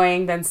more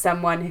annoying than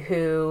someone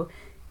who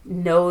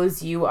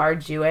knows you are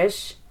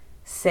Jewish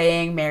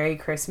saying Merry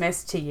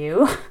Christmas to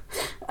you.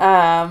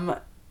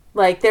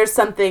 Like, there's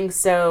something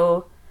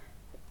so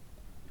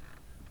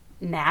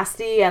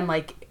nasty and,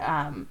 like,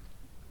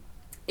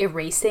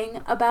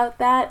 erasing about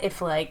that.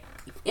 If, like,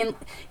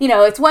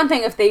 it's one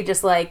thing if they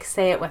just, like,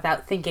 say it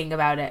without thinking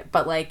about it,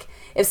 but, like,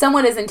 if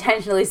someone is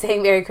intentionally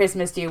saying Merry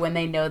Christmas to you when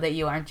they know that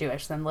you aren't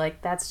Jewish, then,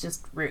 like, that's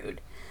just rude.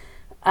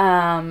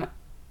 And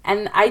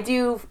I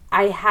do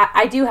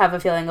have a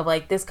feeling of,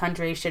 like, this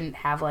country shouldn't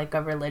have, like,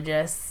 a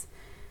religious,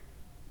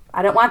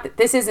 I don't want,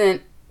 this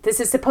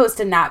is supposed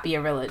to not be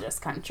a religious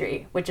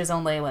country, which is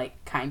only,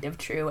 like, kind of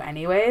true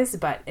anyways,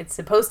 but it's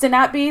supposed to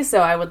not be, so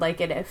I would like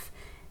it if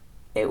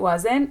it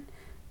wasn't.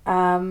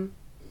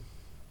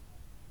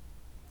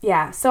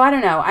 Yeah, so I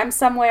don't know. I'm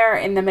somewhere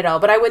in the middle,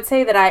 but I would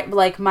say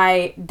that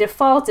my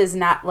default is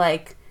not,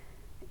 like,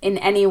 in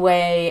any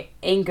way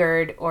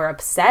angered or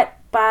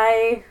upset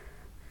by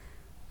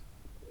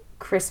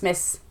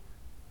Christmas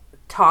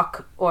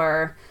talk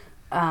or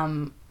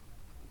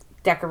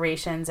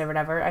decorations or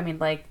whatever. I mean,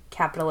 like,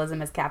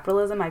 capitalism is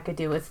capitalism. I could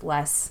do with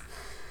less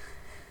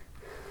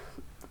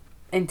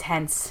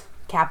intense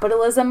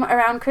capitalism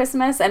around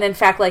Christmas, and in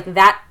fact, like,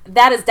 that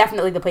is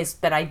definitely the thing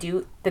that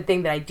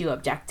I do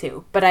object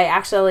to. But I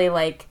actually,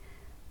 like,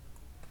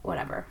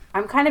 whatever,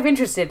 I'm kind of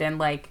interested in,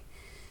 like,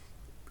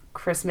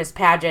 Christmas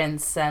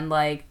pageants and,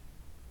 like,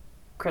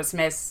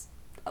 Christmas,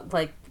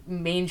 like,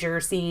 manger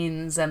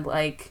scenes and,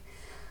 like,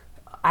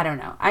 I don't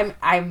know,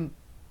 I'm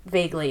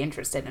vaguely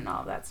interested in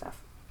all of that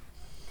stuff.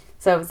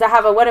 So,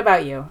 Zahava, what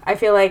about you? I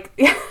feel like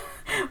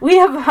we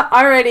have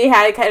already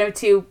had kind of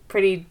two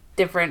pretty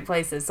different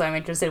places, so I'm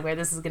interested where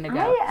this is going to go.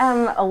 I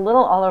am a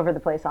little all over the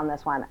place on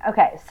this one.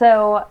 Okay,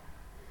 so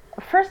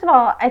first of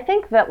all, I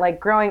think that, like,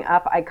 growing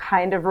up, I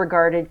kind of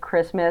regarded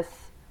Christmas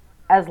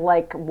as,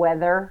 like,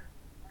 weather.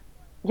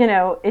 You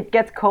know, it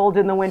gets cold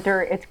in the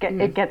winter,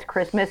 it gets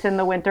Christmas in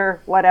the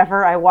winter,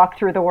 whatever, I walk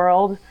through the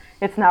world.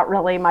 It's not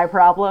really my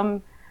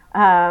problem.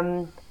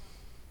 And,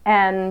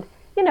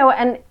 you know,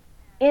 and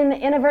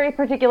in a very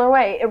particular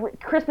way.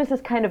 Christmas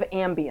is kind of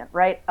ambient,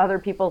 right? Other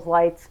people's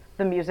lights,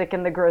 the music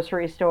in the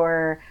grocery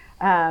store,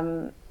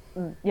 other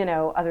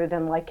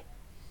than like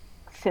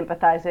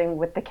sympathizing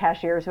with the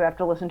cashiers who have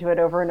to listen to it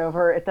over and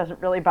over, it doesn't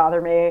really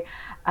bother me.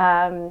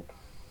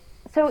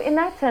 So in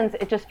that sense,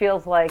 it just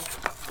feels like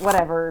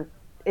whatever.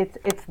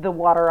 It's the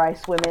water I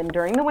swim in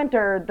during the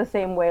winter, the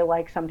same way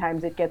like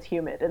sometimes it gets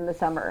humid in the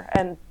summer,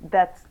 and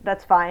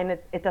that's fine.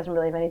 It doesn't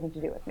really have anything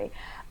to do with me.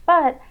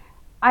 But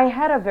I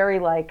had a very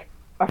like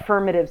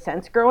affirmative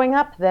sense growing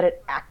up that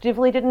it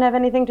actively didn't have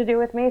anything to do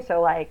with me.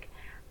 So like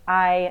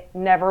I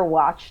never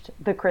watched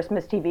the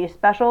Christmas TV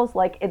specials.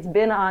 Like it's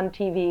been on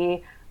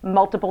TV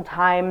multiple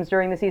times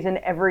during the season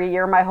every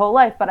year my whole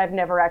life, but I've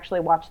never actually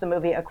watched the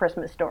movie A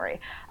Christmas Story.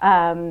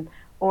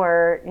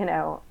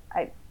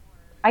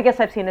 I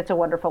guess I've seen It's a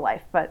Wonderful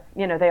Life, but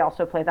they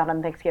also play that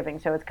on Thanksgiving,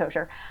 so it's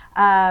kosher.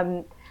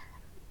 But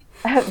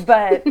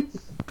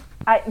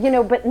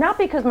but not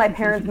because my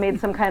parents made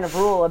some kind of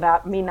rule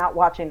about me not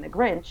watching The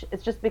Grinch.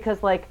 It's just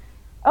because like,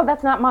 oh,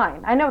 that's not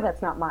mine. I know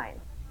that's not mine.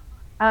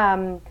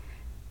 And,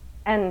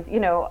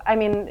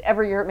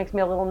 every year it makes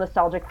me a little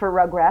nostalgic for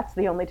Rugrats,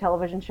 the only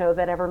television show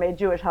that ever made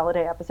Jewish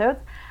holiday episodes.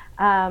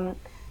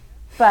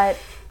 But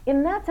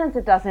in that sense,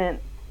 it doesn't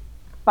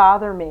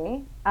bother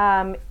me.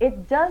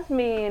 It does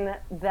mean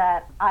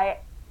that I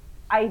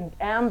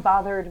am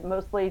bothered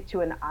mostly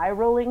to an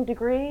eye-rolling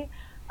degree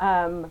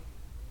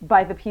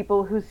by the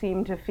people who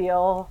seem to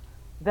feel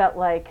that,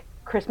 like,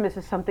 Christmas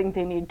is something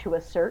they need to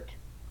assert.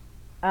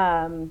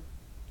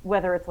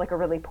 Whether it's like a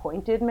really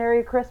pointed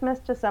Merry Christmas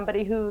to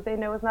somebody who they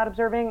know is not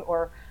observing,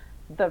 or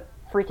the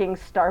freaking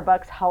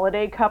Starbucks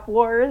holiday cup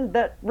wars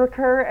that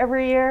recur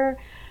every year.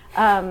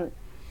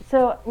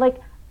 So like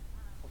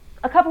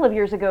a couple of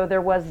years ago,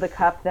 there was the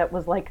cup that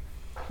was like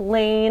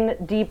plain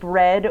deep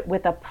red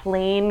with a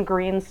plain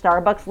green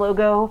Starbucks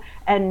logo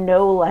and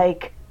no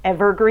like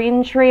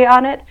evergreen tree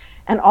on it.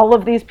 And all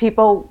of these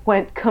people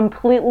went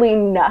completely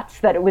nuts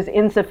that it was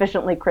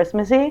insufficiently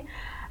Christmassy.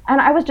 And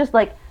I was just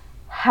like,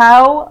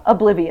 how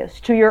oblivious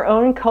to your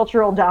own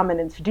cultural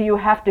dominance do you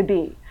have to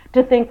be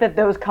to think that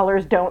those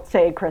colors don't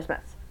say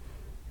Christmas?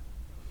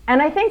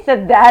 And I think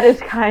that is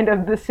kind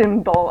of the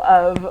symbol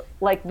of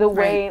like the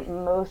way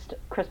most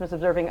Christmas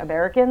observing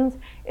Americans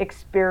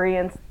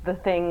experience the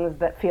things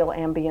that feel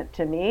ambient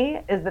to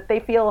me, is that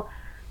they feel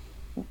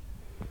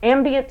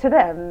ambient to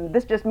them.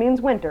 This just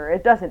means winter.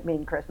 It doesn't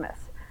mean Christmas.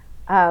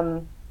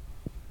 So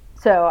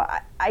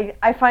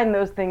I find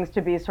those things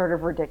to be sort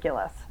of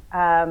ridiculous.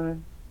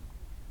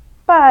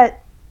 But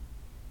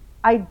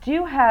I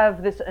do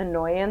have this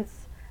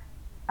annoyance,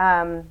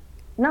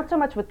 not so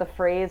much with the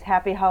phrase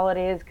happy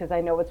holidays, because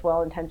I know it's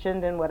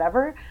well-intentioned and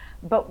whatever,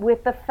 but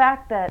with the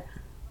fact that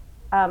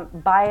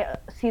by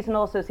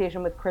seasonal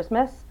association with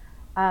Christmas,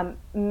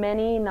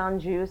 many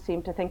non-Jews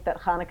seem to think that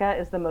Hanukkah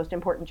is the most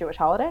important Jewish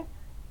holiday,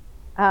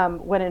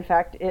 when in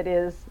fact it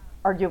is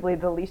arguably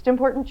the least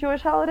important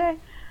Jewish holiday.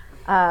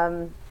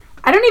 I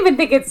don't even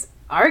think it's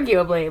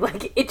arguably,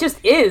 like, it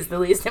just is the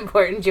least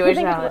important Jewish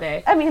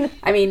holiday. I mean,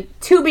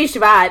 Tu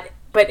B'Shvat,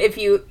 but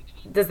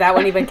does that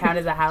one even count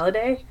as a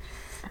holiday?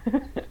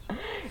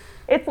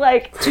 It's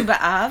like Tu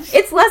B'Av.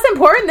 It's less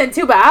important than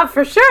Tu B'Av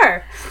for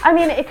sure. I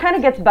mean, it kind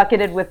of gets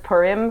bucketed with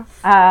Purim,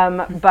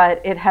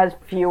 but it has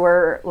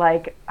fewer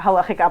like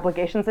halachic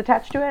obligations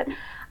attached to it.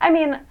 I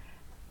mean,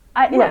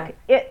 look,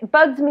 it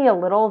bugs me a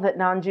little that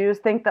non-Jews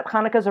think that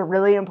Hanukkah is a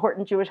really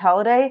important Jewish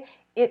holiday.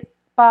 It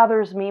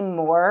bothers me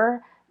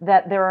more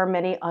that there are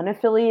many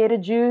unaffiliated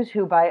Jews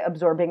who, by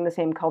absorbing the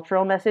same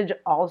cultural message,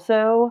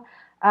 also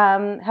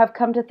have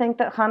come to think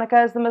that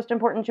Hanukkah is the most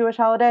important Jewish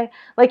holiday.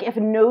 Like, if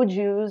no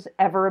Jews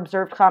ever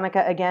observed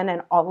Hanukkah again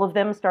and all of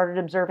them started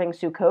observing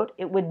Sukkot,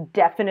 it would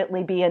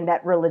definitely be a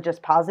net religious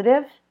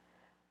positive.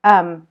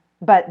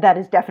 But that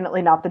is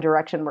definitely not the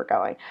direction we're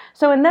going.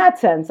 So in that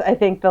sense, I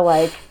think the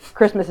like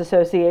Christmas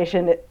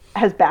association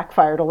has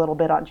backfired a little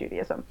bit on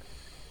Judaism.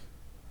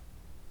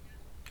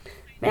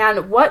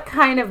 Man, what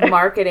kind of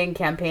marketing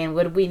campaign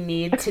would we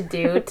need to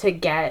do to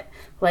get,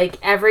 like,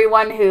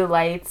 everyone who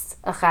lights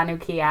a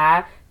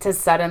Chanukiah to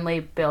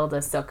suddenly build a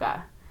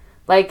sukkah?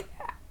 Like,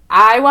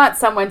 I want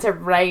someone to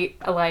write,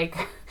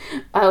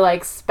 a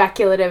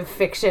speculative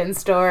fiction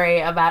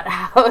story about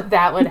how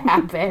that would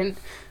happen,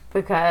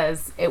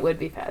 because it would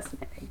be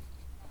fascinating.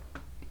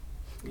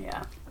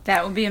 Yeah.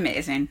 That would be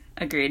amazing.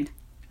 Agreed.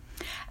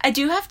 I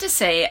do have to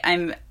say,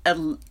 I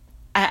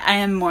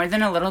am more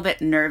than a little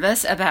bit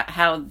nervous about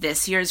how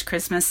this year's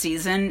Christmas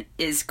season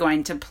is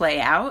going to play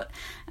out.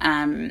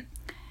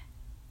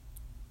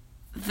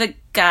 The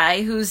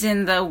guy who's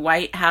in the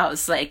White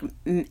House, like,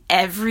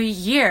 every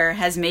year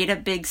has made a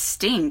big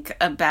stink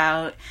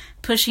about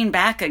pushing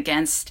back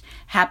against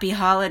happy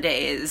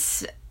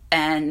holidays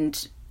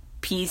and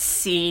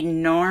PC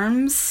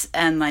norms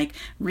and, like,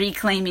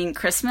 reclaiming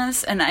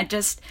Christmas. And I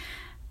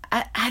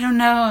don't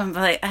know. I'm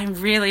like, I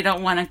really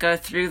don't want to go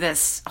through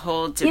this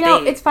whole debate. You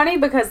know, it's funny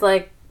because,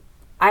 like,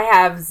 I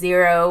have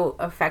zero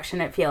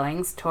affectionate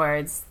feelings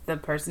towards the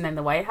person in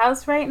the White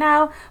House right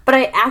now, but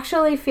I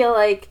actually feel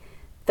like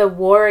the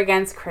war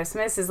against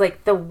Christmas is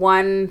like the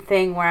one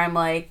thing where I'm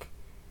like,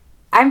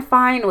 I'm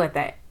fine with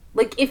it.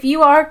 Like, if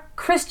you are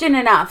Christian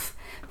enough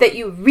that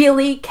you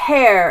really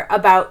care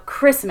about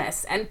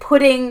Christmas and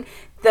putting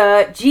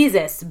the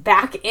Jesus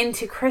back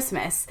into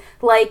Christmas,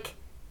 like,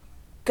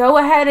 go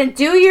ahead and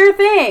do your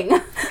thing.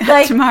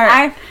 Like,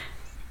 Tamara,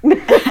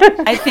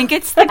 I think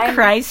it's the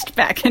Christ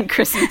back in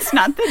Christmas,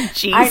 not the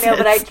Jesus. I know,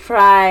 but I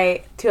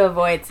try to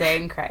avoid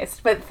saying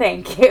Christ, but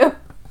thank you.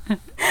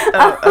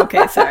 Oh,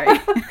 okay, sorry.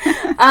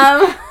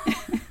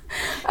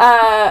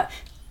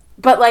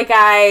 But like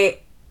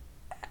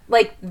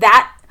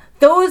that,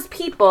 those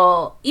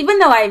people, even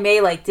though I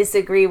may like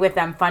disagree with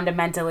them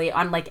fundamentally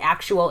on like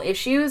actual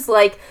issues,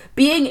 like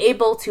being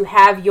able to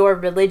have your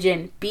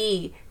religion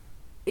be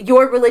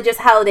your religious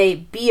holiday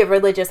be a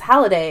religious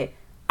holiday,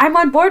 I'm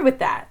on board with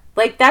that.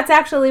 Like, that's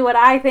actually what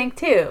I think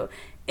too,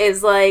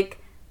 is like,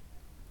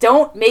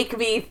 don't make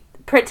me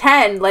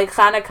pretend like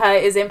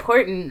Hanukkah is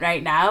important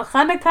right now.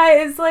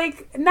 Hanukkah is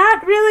like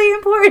not really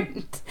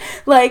important.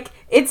 Like,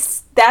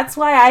 that's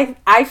why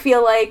I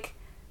feel like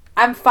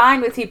I'm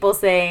fine with people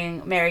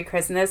saying Merry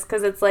Christmas,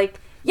 because it's like,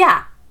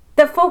 yeah,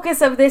 the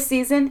focus of this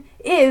season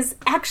is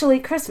actually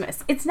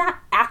Christmas. It's not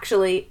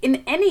actually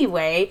in any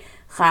way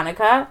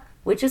Hanukkah,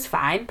 which is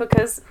fine,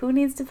 because who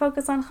needs to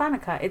focus on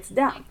Hanukkah? It's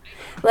dumb.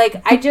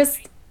 Like,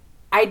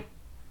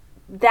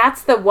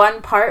 that's the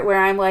one part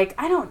where I'm like,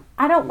 I don't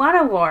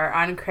want a war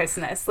on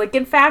Christmas. Like,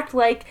 in fact,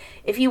 like,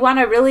 if you want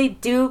to really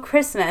do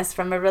Christmas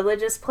from a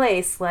religious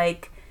place,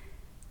 like,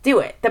 do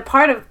it. The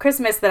part of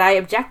Christmas that I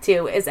object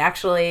to is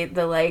actually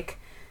the, like,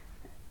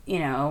 you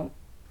know,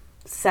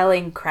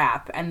 selling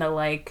crap and the,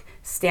 like,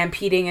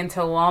 stampeding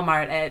into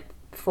Walmart at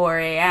 4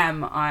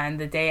 a.m. on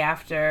the day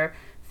after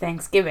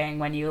Thanksgiving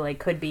when you, like,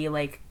 could be,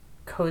 like,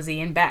 cozy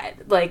in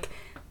bed. Like,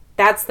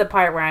 that's the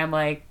part where I'm,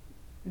 like,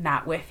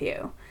 not with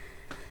you.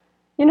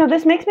 You know,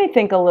 this makes me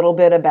think a little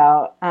bit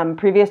about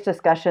previous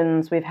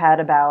discussions we've had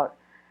about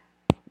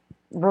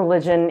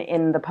religion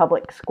in the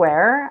public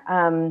square.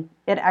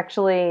 It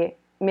actually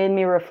made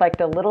me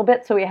reflect a little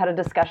bit. So we had a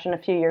discussion a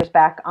few years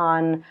back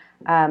on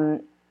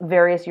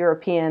various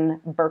European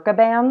burqa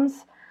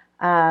bans,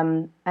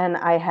 and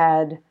I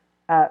had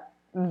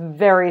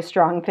very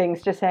strong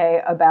things to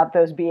say about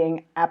those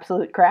being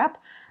absolute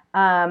crap.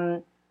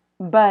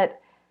 But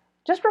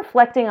just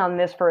reflecting on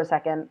this for a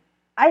second,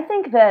 I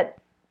think that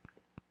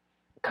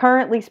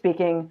currently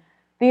speaking,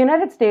 the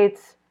United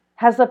States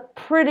has a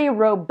pretty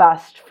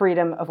robust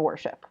freedom of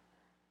worship.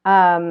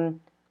 And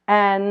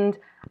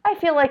I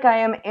feel like I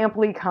am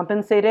amply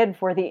compensated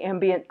for the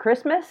ambient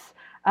Christmas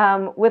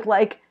with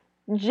like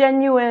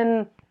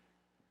genuine,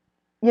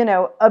 you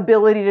know,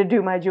 ability to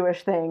do my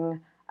Jewish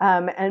thing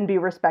and be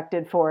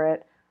respected for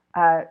it.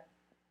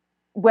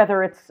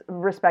 Whether it's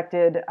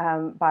respected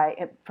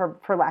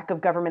for lack of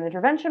government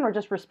intervention or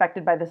just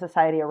respected by the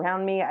society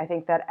around me. I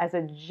think that as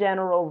a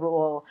general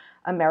rule,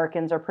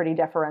 Americans are pretty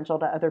deferential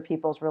to other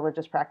people's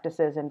religious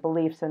practices and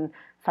beliefs and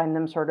find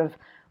them sort of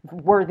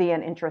worthy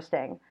and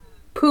interesting.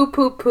 Poo,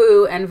 poo,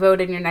 poo, and vote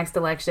in your next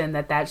election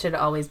that should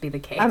always be the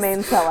case.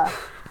 Amen, Sella.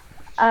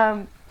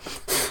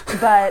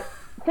 But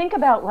think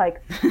about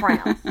like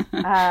France,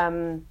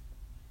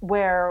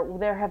 where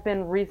there have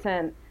been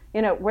recent,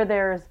 you know, where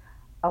there's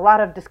a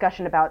lot of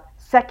discussion about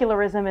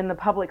secularism in the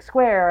public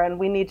square, and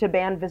we need to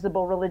ban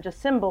visible religious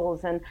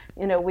symbols, and,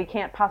 you know, we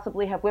can't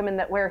possibly have women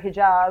that wear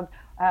hijab,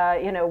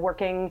 you know,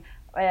 working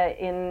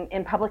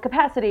in public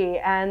capacity.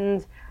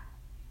 And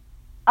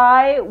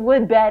I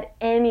would bet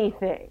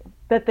anything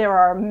that there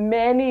are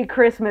many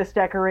Christmas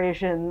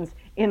decorations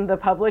in the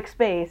public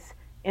space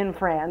in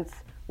France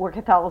where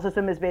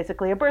Catholicism is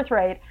basically a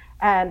birthright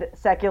and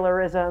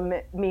secularism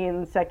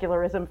means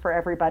secularism for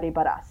everybody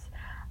but us.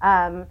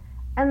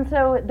 And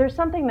so there's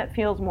something that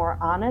feels more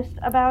honest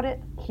about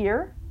it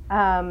here,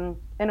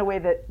 in a way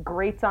that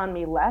grates on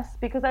me less,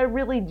 because I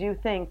really do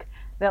think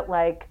that,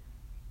 like,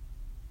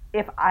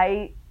 if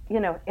I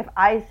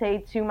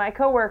say to my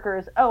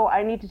coworkers, oh,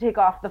 I need to take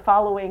off the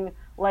following,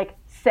 like,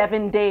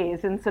 7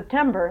 days in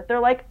September, they're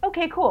like,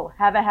 okay, cool,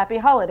 have a happy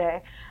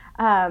holiday.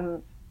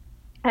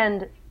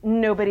 And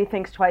nobody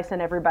thinks twice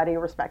and everybody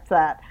respects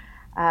that.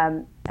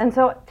 And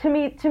so to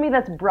me,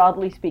 that's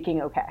broadly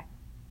speaking okay.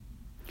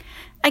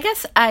 I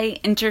guess I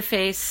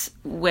interface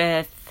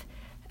with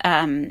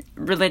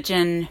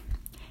religion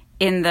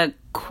in the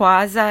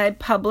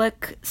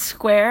quasi-public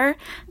square.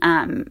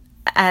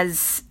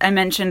 As I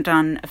mentioned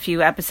on a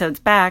few episodes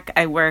back,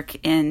 I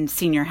work in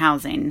senior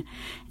housing.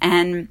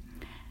 And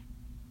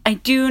I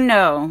do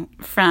know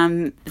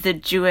from the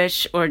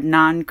Jewish or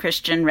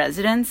non-Christian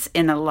residents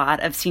in a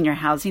lot of senior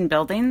housing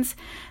buildings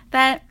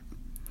that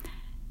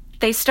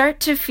they start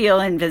to feel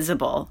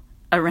invisible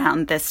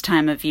around this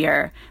time of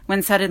year,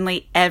 when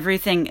suddenly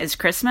everything is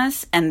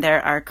Christmas and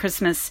there are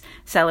Christmas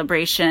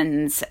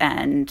celebrations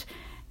and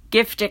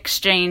gift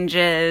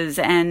exchanges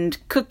and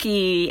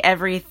cookie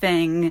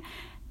everything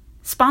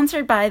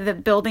sponsored by the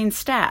building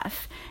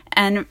staff.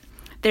 And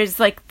there's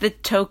like the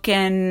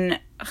token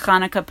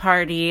Hanukkah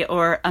party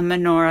or a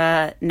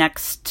menorah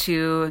next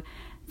to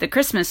the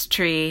Christmas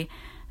tree.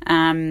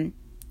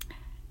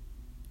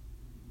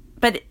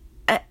 but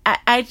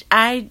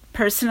I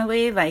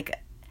personally, like,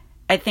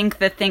 I think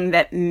the thing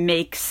that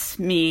makes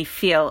me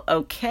feel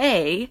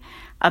okay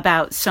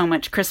about so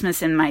much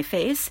Christmas in my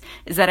face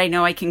is that I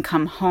know I can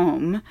come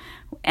home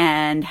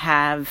and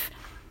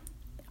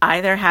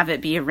either have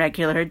it be a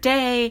regular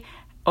day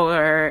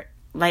or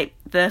light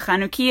the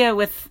Chanukiah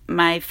with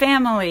my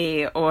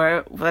family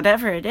or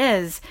whatever it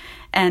is.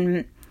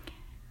 And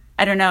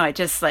I don't know, I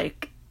just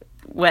like,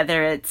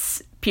 whether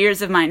it's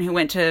peers of mine who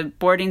went to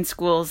boarding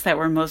schools that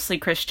were mostly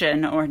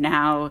Christian or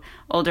now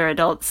older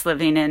adults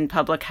living in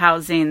public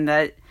housing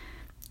that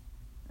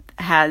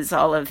has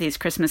all of these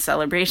Christmas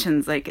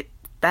celebrations, like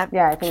that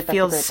I think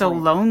feels so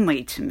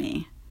lonely to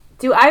me.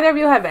 Do either of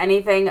you have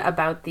anything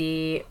about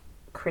the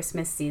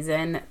Christmas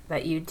season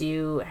that you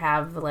do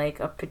have like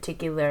a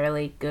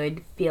particularly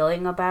good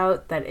feeling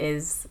about that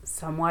is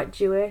somewhat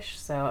Jewish?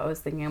 So I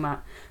was thinking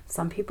about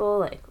some people,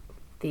 like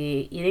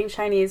the eating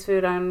Chinese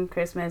food on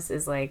Christmas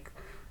is like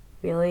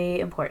really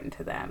important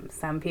to them.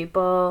 Some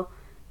people,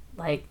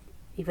 like,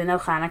 even though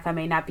Hanukkah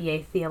may not be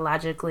a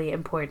theologically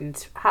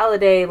important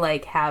holiday,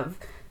 like have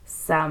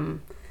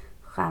some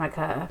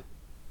Hanukkah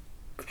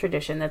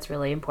tradition that's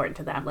really important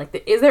to them.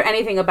 Like, is there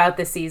anything about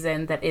the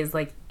season that is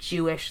like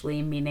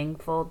Jewishly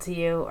meaningful to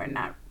you, or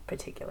not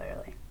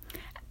particularly?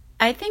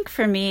 I think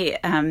for me,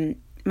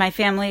 my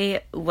family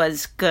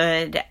was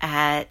good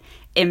at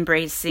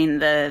embracing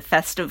the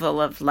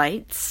Festival of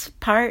Lights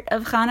part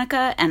of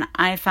Hanukkah, and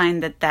I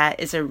find that that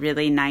is a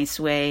really nice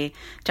way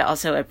to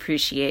also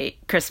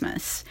appreciate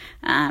Christmas,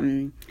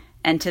 and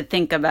to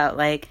think about,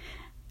 like,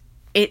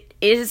 it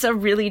is a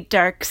really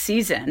dark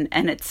season,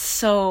 and it's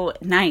so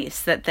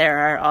nice that there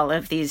are all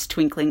of these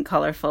twinkling,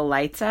 colorful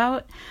lights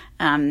out.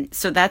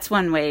 So that's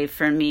one way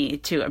for me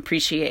to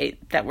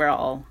appreciate that we're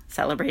all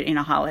celebrating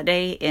a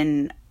holiday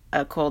in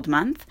a cold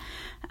month.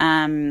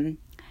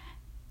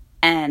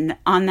 And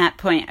on that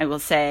point, I will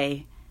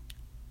say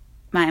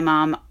my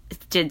mom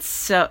did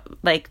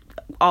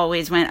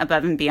always went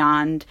above and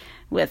beyond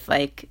with,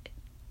 like,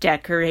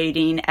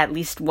 decorating at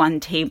least one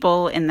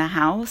table in the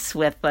house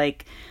with,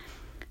 like,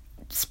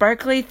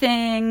 sparkly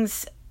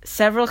things,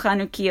 several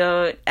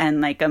Chanukiot, and,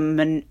 like, a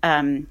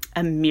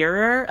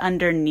mirror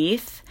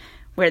underneath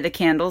where the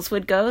candles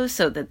would go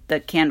so that the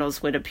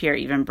candles would appear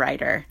even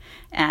brighter.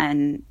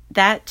 And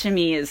that, to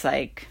me, is,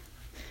 like,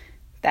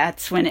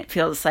 that's when it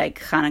feels like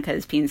Hanukkah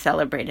is being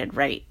celebrated,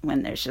 right?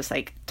 When there's just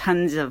like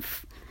tons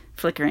of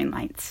flickering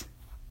lights.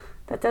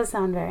 That does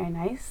sound very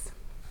nice.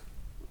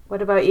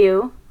 What about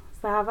you,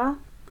 Zahava?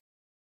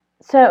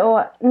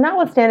 So,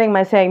 notwithstanding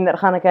my saying that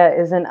Hanukkah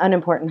is an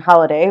unimportant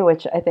holiday,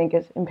 which I think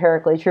is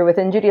empirically true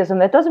within Judaism,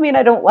 that doesn't mean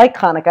I don't like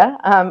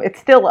Hanukkah. It's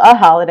still a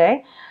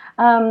holiday.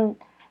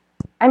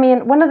 I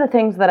mean, one of the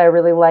things that I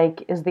really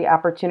like is the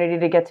opportunity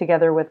to get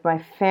together with my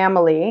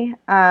family.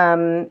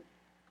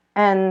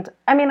 And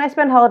I mean, I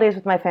spend holidays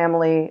with my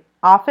family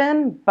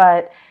often,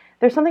 but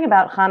there's something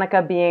about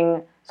Hanukkah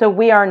being, so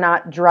we are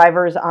not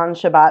drivers on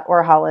Shabbat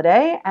or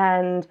holiday,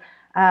 and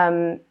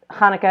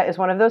Hanukkah is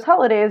one of those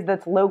holidays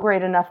that's low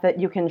grade enough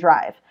that you can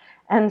drive.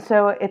 And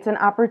so it's an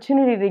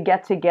opportunity to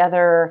get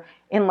together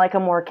in like a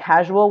more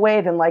casual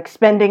way than like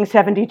spending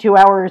 72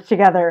 hours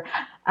together.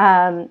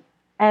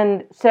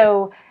 And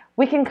so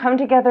we can come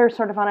together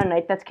sort of on a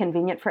night that's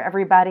convenient for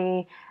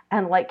everybody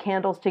and light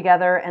candles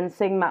together and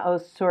sing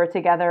Ma'oz Tzur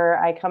together.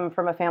 I come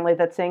from a family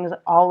that sings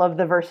all of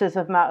the verses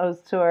of Ma'oz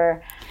Tzur,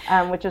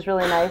 which is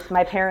really nice.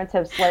 My parents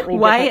have slightly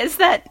Why is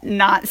that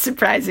not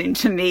surprising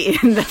to me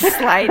in the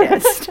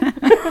slightest?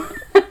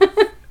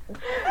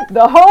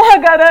 The whole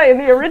Haggadah in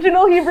the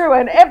original Hebrew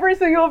and every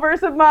single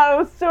verse of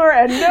Ma'oz Tzur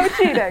and no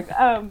cheating.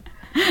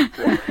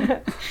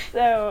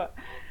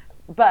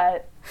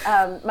 But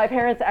my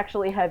parents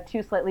actually have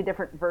two slightly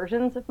different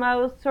versions of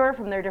Ma'oz Tzur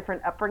from their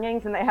different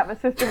upbringings, and they have a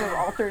system of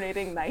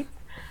alternating nights,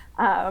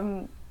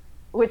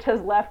 which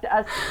has left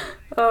us,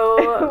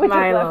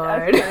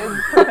 perpetually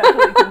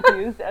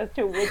confused as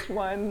to which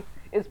one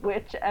is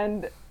which,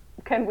 and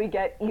can we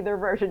get either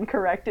version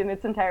correct in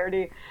its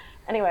entirety.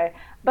 Anyway,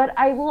 but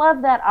I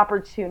love that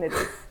opportunity.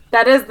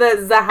 That is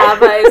the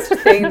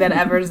Zahavaist thing that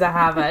ever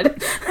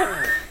Zahavad.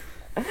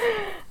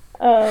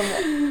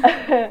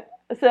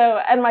 So,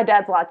 and my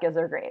dad's latkes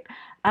are great.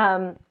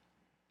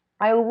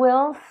 I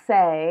will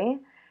say,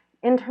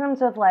 in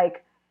terms of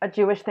like a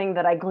Jewish thing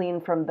that I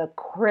glean from the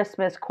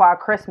Christmas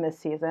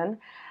season,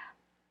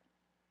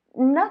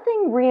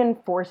 nothing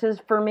reinforces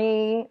for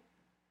me,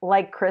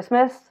 like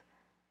Christmas,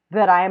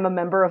 that I am a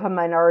member of a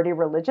minority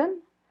religion.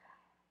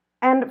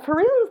 And for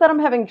reasons that I'm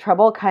having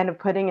trouble kind of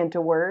putting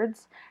into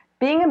words,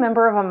 being a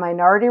member of a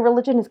minority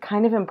religion is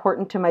kind of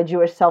important to my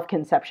Jewish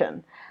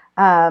self-conception.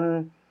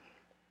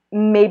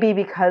 Maybe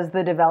because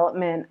the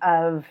development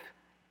of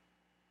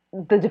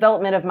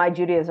my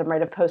Judaism,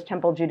 right, of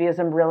post-temple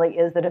Judaism really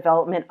is the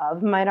development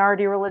of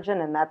minority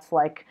religion, and that's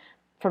like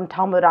from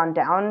Talmud on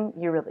down,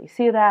 you really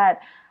see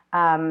that.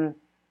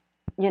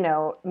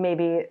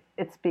 Maybe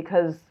it's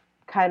because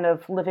kind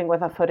of living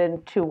with a foot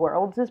in two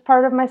worlds is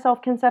part of my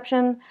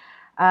self-conception.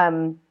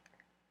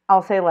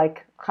 I'll say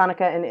like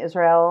Hanukkah in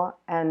Israel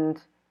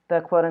and the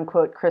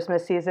quote-unquote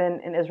Christmas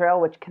season in Israel,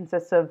 which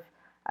consists of,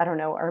 I don't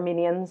know,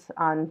 Armenians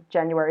on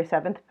January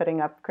 7th putting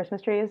up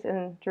Christmas trees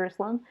in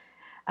Jerusalem,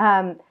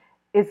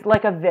 is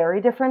like a very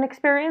different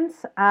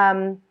experience.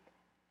 And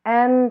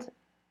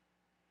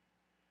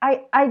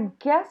I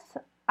guess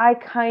I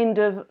kind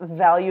of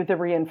value the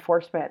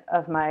reinforcement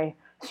of my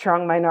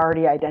strong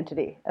minority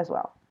identity as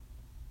well.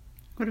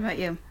 What about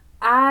you?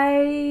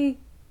 I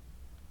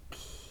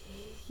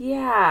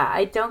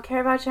don't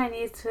care about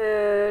Chinese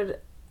food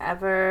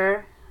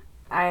ever.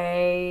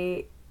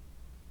 I'm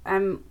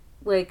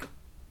like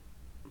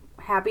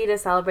happy to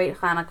celebrate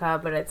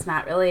Hanukkah, but it's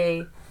not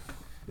really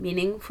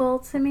meaningful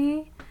to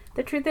me.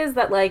 The truth is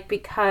that like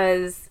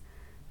because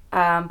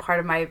part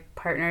of my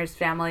partner's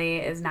family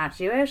is not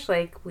Jewish,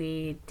 like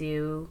we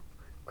do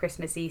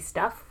Christmassy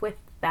stuff with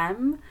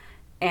them,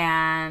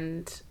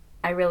 and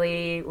I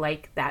really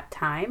like that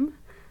time.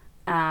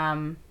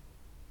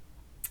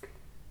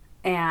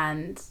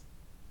 And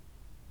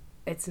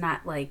it's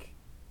not like,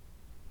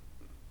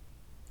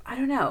 I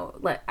don't know,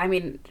 like, I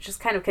mean, just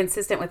kind of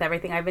consistent with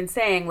everything I've been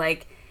saying,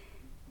 like,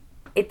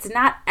 it's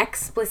not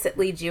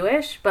explicitly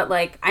Jewish, but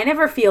like, I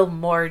never feel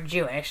more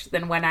Jewish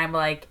than when I'm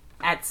like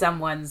at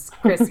someone's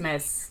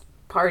Christmas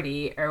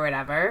party or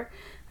whatever.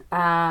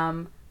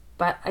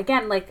 But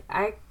again, like,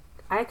 I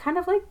kind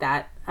of like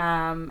that.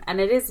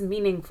 And it is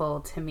meaningful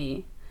to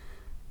me.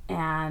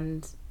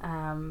 And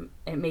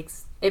it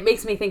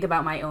makes me think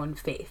about my own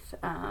faith,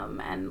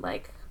 and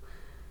like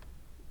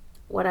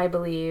what I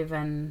believe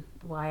and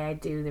why I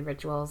do the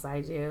rituals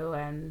I do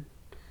and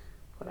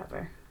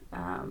whatever.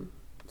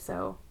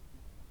 So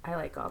I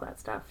like all that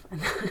stuff.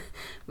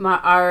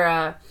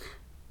 Our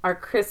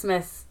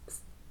Christmas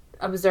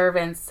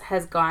observance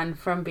has gone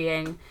from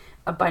being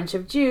a bunch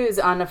of Jews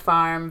on a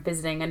farm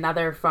visiting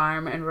another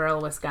farm in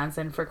rural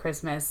Wisconsin for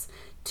Christmas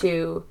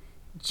to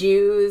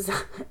Jews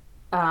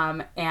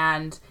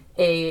and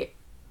a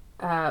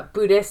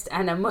Buddhist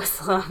and a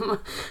Muslim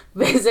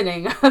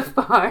visiting a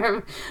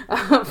farm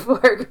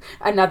for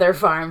another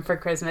farm for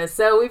Christmas.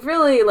 So we've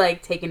really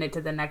like taken it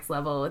to the next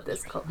level with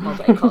this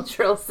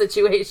multicultural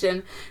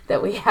situation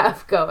that we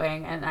have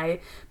going.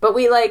 But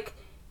we like,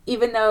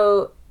 even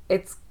though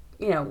it's,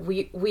 you know,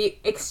 we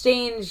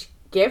exchange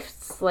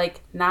gifts,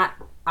 like not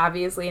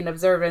obviously in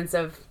observance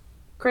of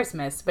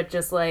Christmas, but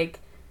just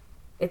like,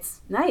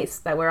 it's nice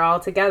that we're all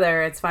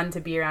together. It's fun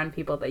to be around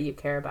people that you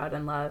care about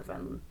and love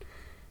and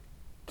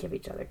give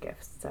each other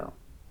gifts. So,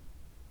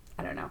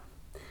 I don't know.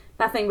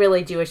 Nothing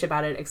really Jewish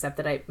about it except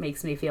that it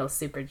makes me feel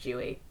super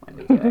Jewy when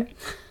we do it.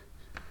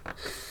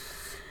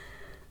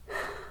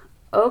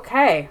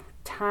 Okay,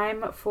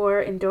 time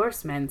for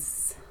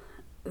endorsements.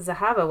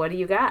 Zahava, what do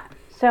you got?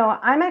 So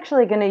I'm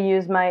actually going to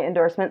use my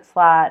endorsement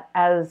slot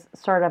as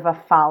sort of a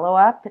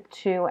follow-up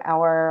to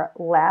our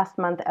last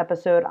month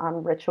episode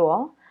on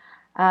ritual.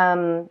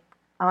 On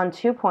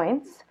 2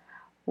 points.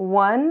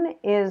 One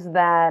is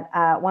that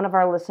one of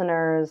our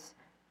listeners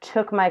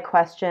took my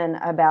question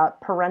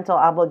about parental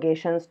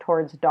obligations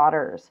towards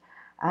daughters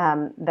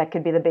that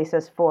could be the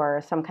basis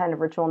for some kind of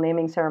ritual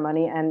naming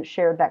ceremony, and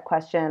shared that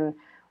question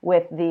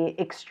with the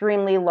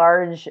extremely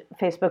large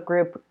Facebook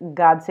group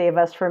God Save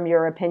Us from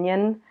Your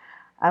Opinion,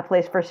 a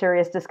place for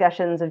serious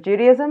discussions of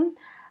Judaism.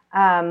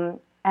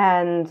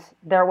 And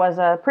there was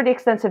a pretty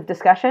extensive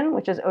discussion,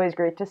 which is always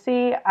great to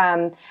see.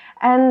 And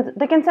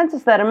the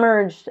consensus that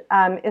emerged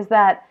is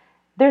that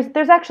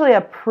there's actually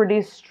a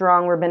pretty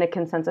strong rabbinic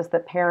consensus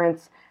that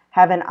parents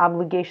have an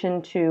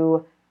obligation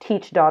to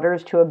teach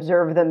daughters to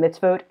observe the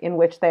mitzvot in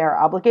which they are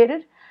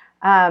obligated,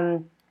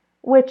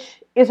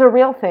 which is a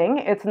real thing.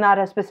 It's not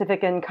as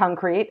specific and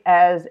concrete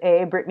as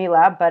a Brit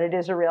Milah, but it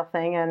is a real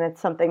thing, and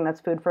it's something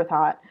that's food for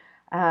thought.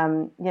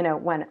 You know,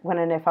 when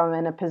and if I'm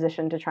in a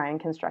position to try and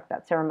construct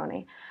that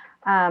ceremony.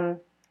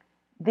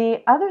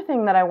 The other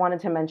thing that I wanted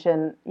to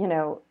mention, you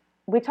know,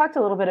 we talked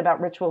a little bit about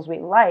rituals we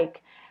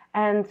like,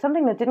 and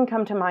something that didn't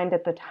come to mind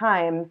at the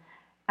time,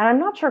 and I'm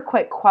not sure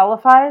quite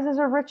qualifies as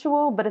a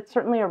ritual, but it's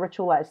certainly a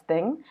ritualized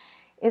thing,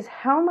 is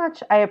how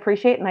much I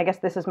appreciate, and I guess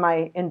this is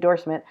my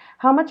endorsement,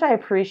 how much I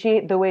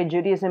appreciate the way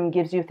Judaism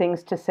gives you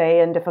things to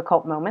say in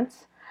difficult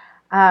moments.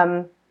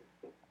 And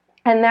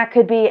that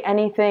could be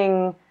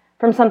anything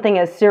from something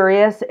as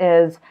serious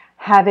as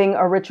having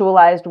a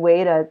ritualized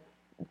way to,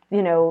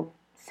 you know,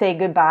 say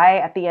goodbye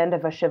at the end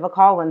of a Shiva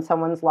call when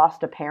someone's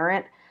lost a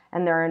parent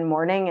and they're in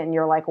mourning and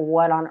you're like,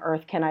 what on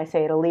earth can I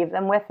say to leave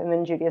them with? And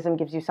then Judaism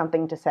gives you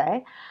something to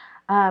say.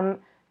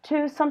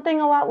 To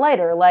something a lot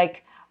lighter,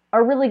 like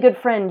a really good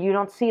friend you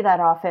don't see that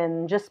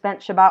often, just spent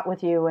Shabbat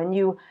with you, and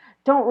you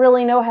don't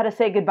really know how to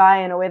say goodbye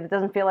in a way that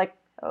doesn't feel like,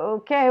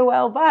 okay,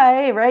 well,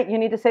 bye, right? You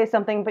need to say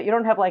something, but you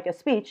don't have like a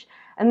speech.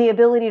 And the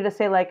ability to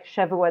say like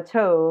Shavua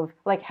Tov,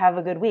 like have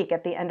a good week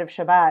at the end of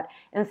Shabbat,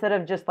 instead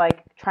of just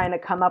like trying to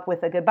come up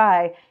with a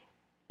goodbye,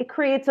 it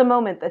creates a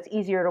moment that's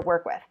easier to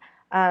work with.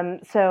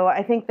 So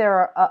I think there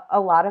are a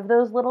lot of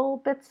those little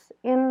bits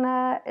in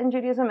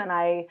Judaism, and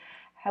I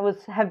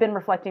have been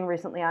reflecting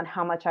recently on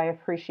how much I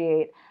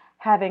appreciate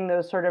having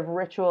those sort of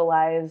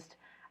ritualized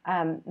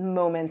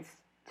moments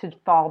to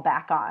fall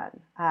back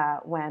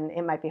on when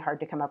it might be hard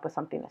to come up with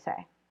something to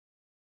say.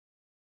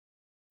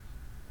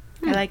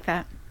 I like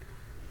that.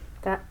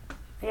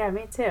 Yeah,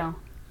 me too.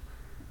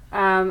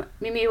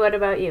 Mimi, what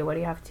about you? What do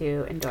you have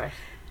to endorse?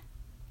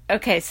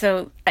 Okay,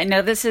 so I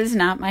know this is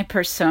not my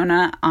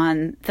persona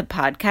on the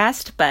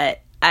podcast,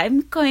 but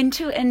I'm going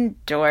to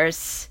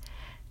endorse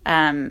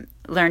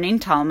learning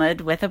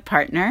Talmud with a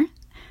partner.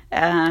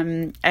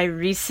 I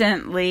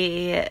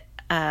recently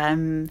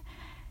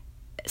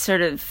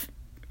sort of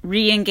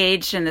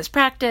re-engaged in this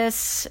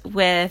practice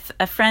with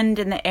a friend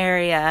in the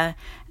area,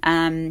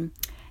 and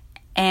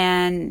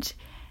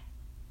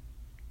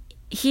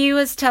he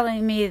was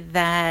telling me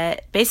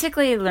that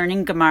basically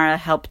learning Gemara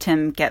helped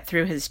him get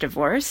through his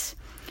divorce.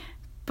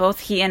 Both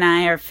he and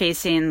I are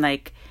facing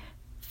like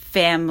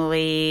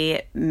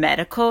family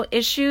medical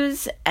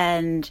issues,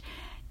 and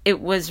it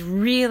was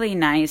really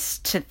nice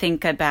to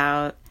think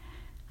about,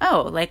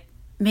 oh, like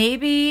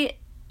maybe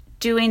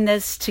doing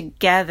this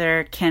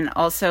together can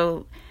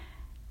also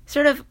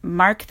sort of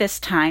mark this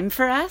time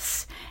for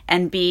us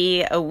and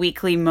be a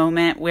weekly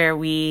moment where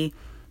we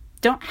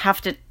don't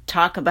have to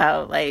talk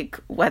about like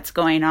what's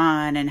going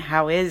on and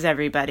how is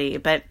everybody,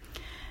 but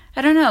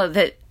I don't know,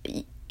 that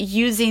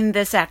using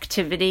this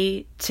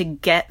activity to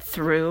get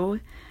through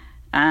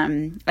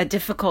a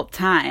difficult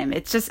time,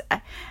 it's just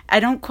I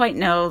don't quite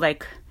know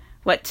like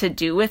what to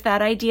do with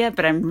that idea,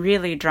 but I'm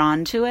really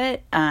drawn to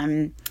it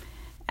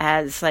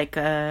as like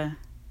a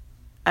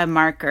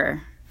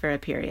marker for a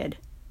period.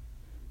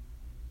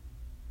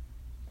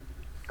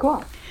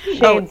 Cool.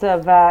 Shades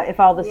of If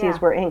All the Seas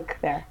Were Ink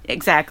there.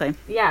 Exactly.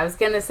 Yeah, I was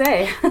going to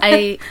say.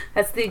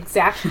 That's the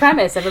exact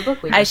premise of a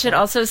book we I should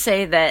also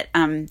say that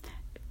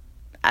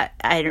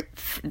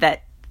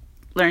that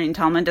learning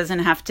Talmud doesn't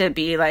have to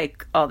be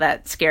like all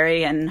that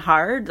scary and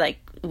hard. Like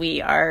we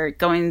are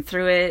going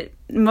through it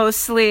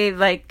mostly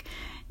like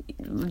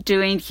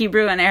doing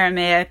Hebrew and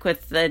Aramaic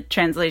with the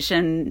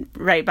translation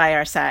right by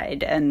our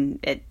side, and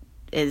it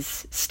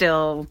is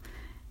still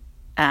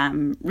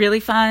really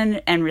fun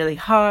and really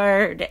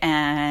hard,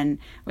 and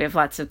we have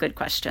lots of good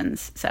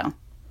questions, so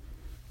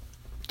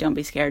don't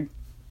be scared.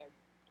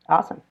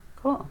 Awesome.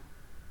 Cool.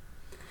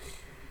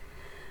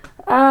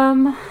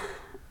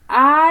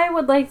 I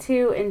would like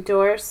to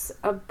endorse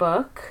a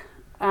book.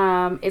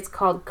 It's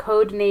called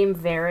Codename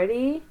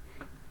Verity,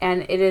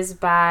 and it is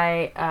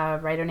by a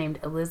writer named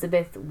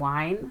Elizabeth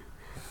Wein,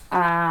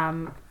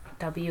 Wein.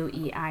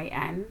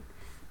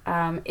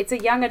 It's a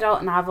young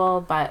adult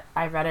novel, but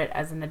I read it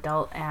as an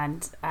adult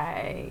and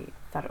I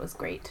thought it was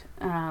great.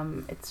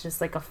 It's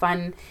just like a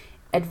fun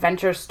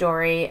adventure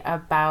story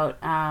about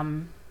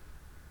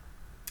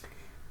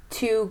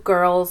two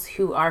girls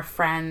who are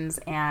friends,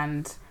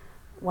 and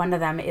one of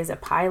them is a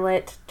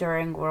pilot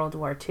during World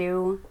War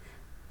II.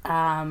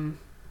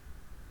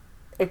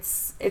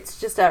 It's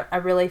just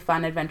a really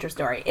fun adventure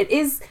story.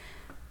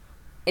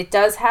 It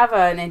does have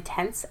an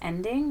intense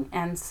ending,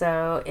 and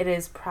so it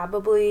is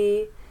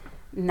probably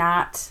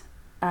not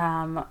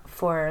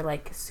for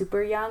like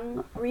super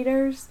young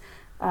readers,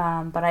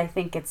 but I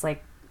think it's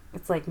like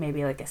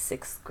maybe like a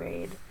 6th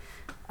grade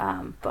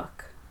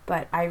book.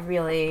 But I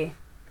really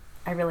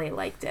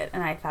liked it,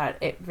 and I thought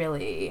it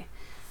really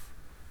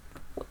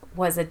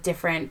was a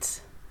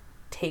different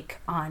take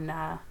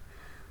on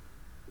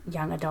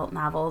young adult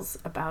novels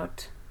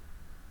about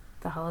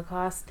the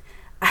Holocaust.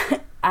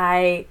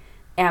 I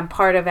am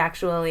part of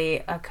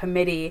actually a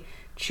committee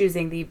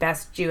choosing the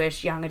best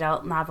Jewish young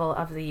adult novel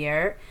of the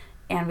year,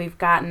 and we've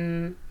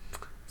gotten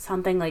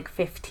something like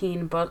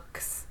 15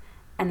 books,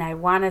 and I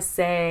want to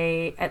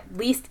say at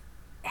least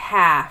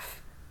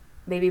half,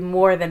 maybe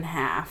more than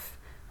half,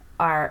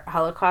 are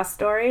Holocaust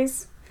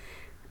stories,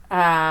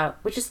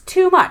 which is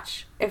too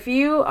much. If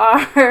you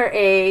are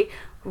a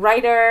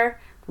writer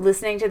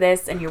listening to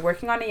this and you're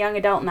working on a young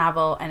adult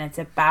novel and it's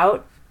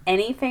about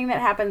anything that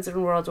happens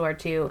in World War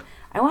II,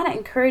 I want to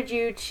encourage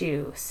you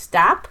to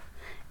stop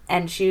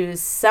and choose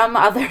some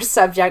other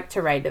subject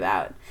to write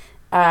about,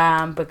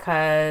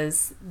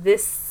 because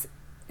this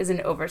is an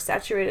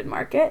oversaturated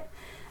market.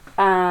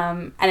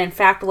 And in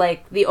fact,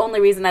 like, the only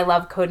reason I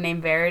love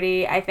Codename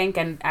Verity, I think,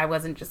 and I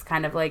wasn't just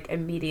kind of like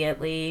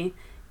immediately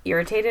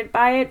irritated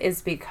by it,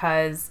 is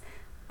because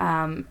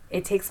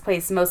it takes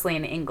place mostly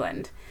in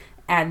England.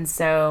 And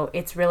so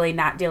it's really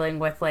not dealing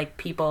with like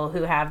people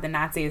who have the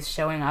Nazis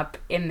showing up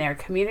in their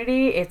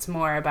community. It's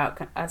more about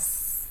a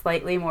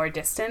slightly more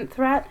distant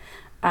threat.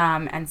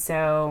 And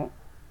so,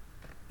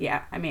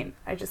 yeah, I mean,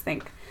 I just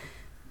think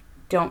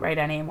don't write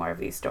any more of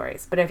these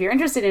stories. But if you're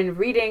interested in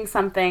reading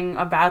something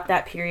about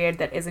that period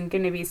that isn't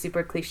going to be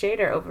super cliched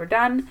or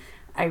overdone,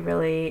 I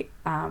really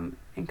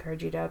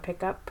encourage you to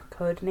pick up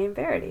Codename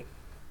Verity.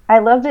 I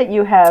love that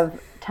you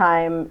have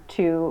time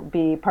to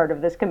be part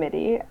of this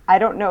committee. I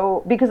don't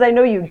know, because I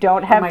know you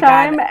don't have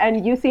time, God.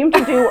 And you seem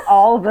to do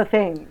all the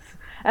things.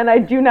 And I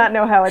do not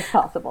know how it's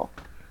possible.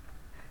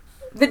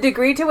 The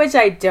degree to which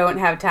I don't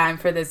have time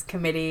for this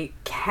committee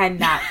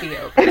cannot be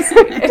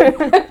overstated.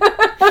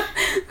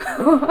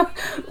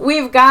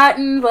 We've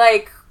gotten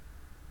like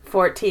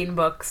 14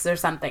 books or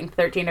something,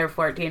 13 or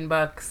 14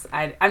 books.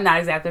 I'm not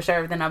exactly sure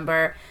of the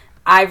number.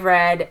 I've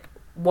read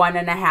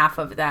 1.5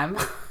 of them.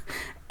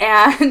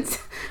 And,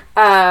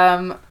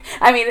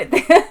 I mean,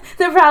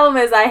 the problem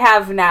is I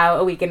have now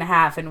a week and a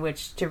half in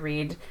which to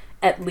read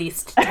at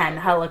least 10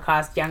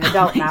 Holocaust young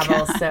adult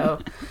novels.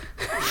 God.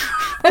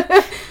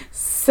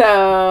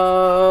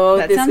 So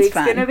that this week's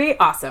fun. going to be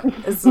awesome.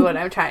 This is what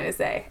I'm trying to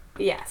say.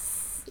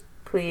 Yes.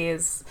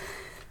 Please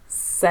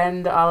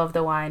send all of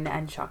the wine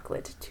and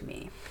chocolate to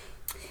me.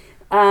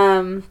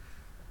 All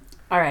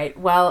right.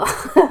 Well,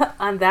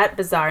 on that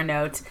bizarre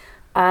note,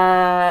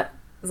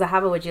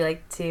 Zahava, would you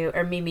like to,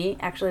 or Mimi,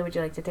 actually, would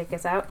you like to take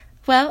us out?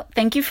 Well,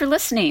 thank you for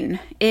listening.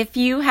 If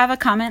you have a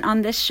comment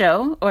on this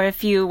show, or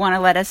if you want to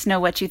let us know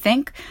what you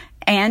think,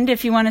 and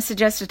if you want to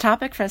suggest a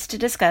topic for us to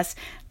discuss,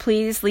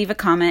 please leave a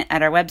comment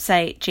at our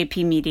website,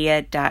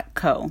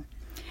 jpmedia.co.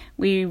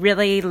 We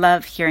really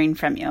love hearing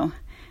from you.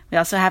 We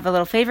also have a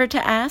little favor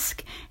to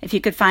ask. If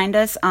you could find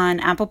us on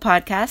Apple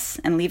Podcasts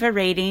and leave a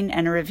rating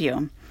and a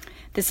review.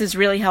 This is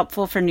really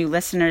helpful for new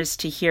listeners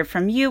to hear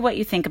from you what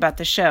you think about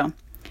the show.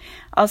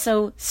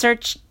 Also,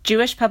 search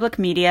Jewish Public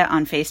Media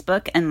on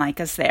Facebook and like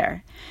us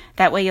there.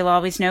 That way you'll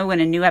always know when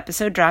a new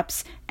episode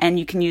drops, and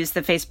you can use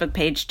the Facebook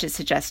page to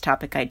suggest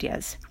topic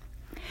ideas.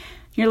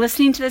 You're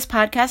listening to this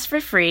podcast for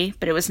free,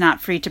 but it was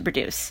not free to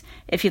produce.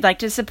 If you'd like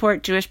to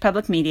support Jewish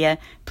Public Media,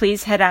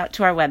 please head out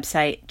to our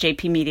website,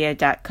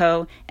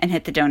 jpmedia.co, and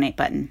hit the donate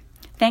button.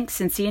 Thanks,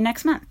 and see you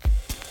next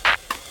month.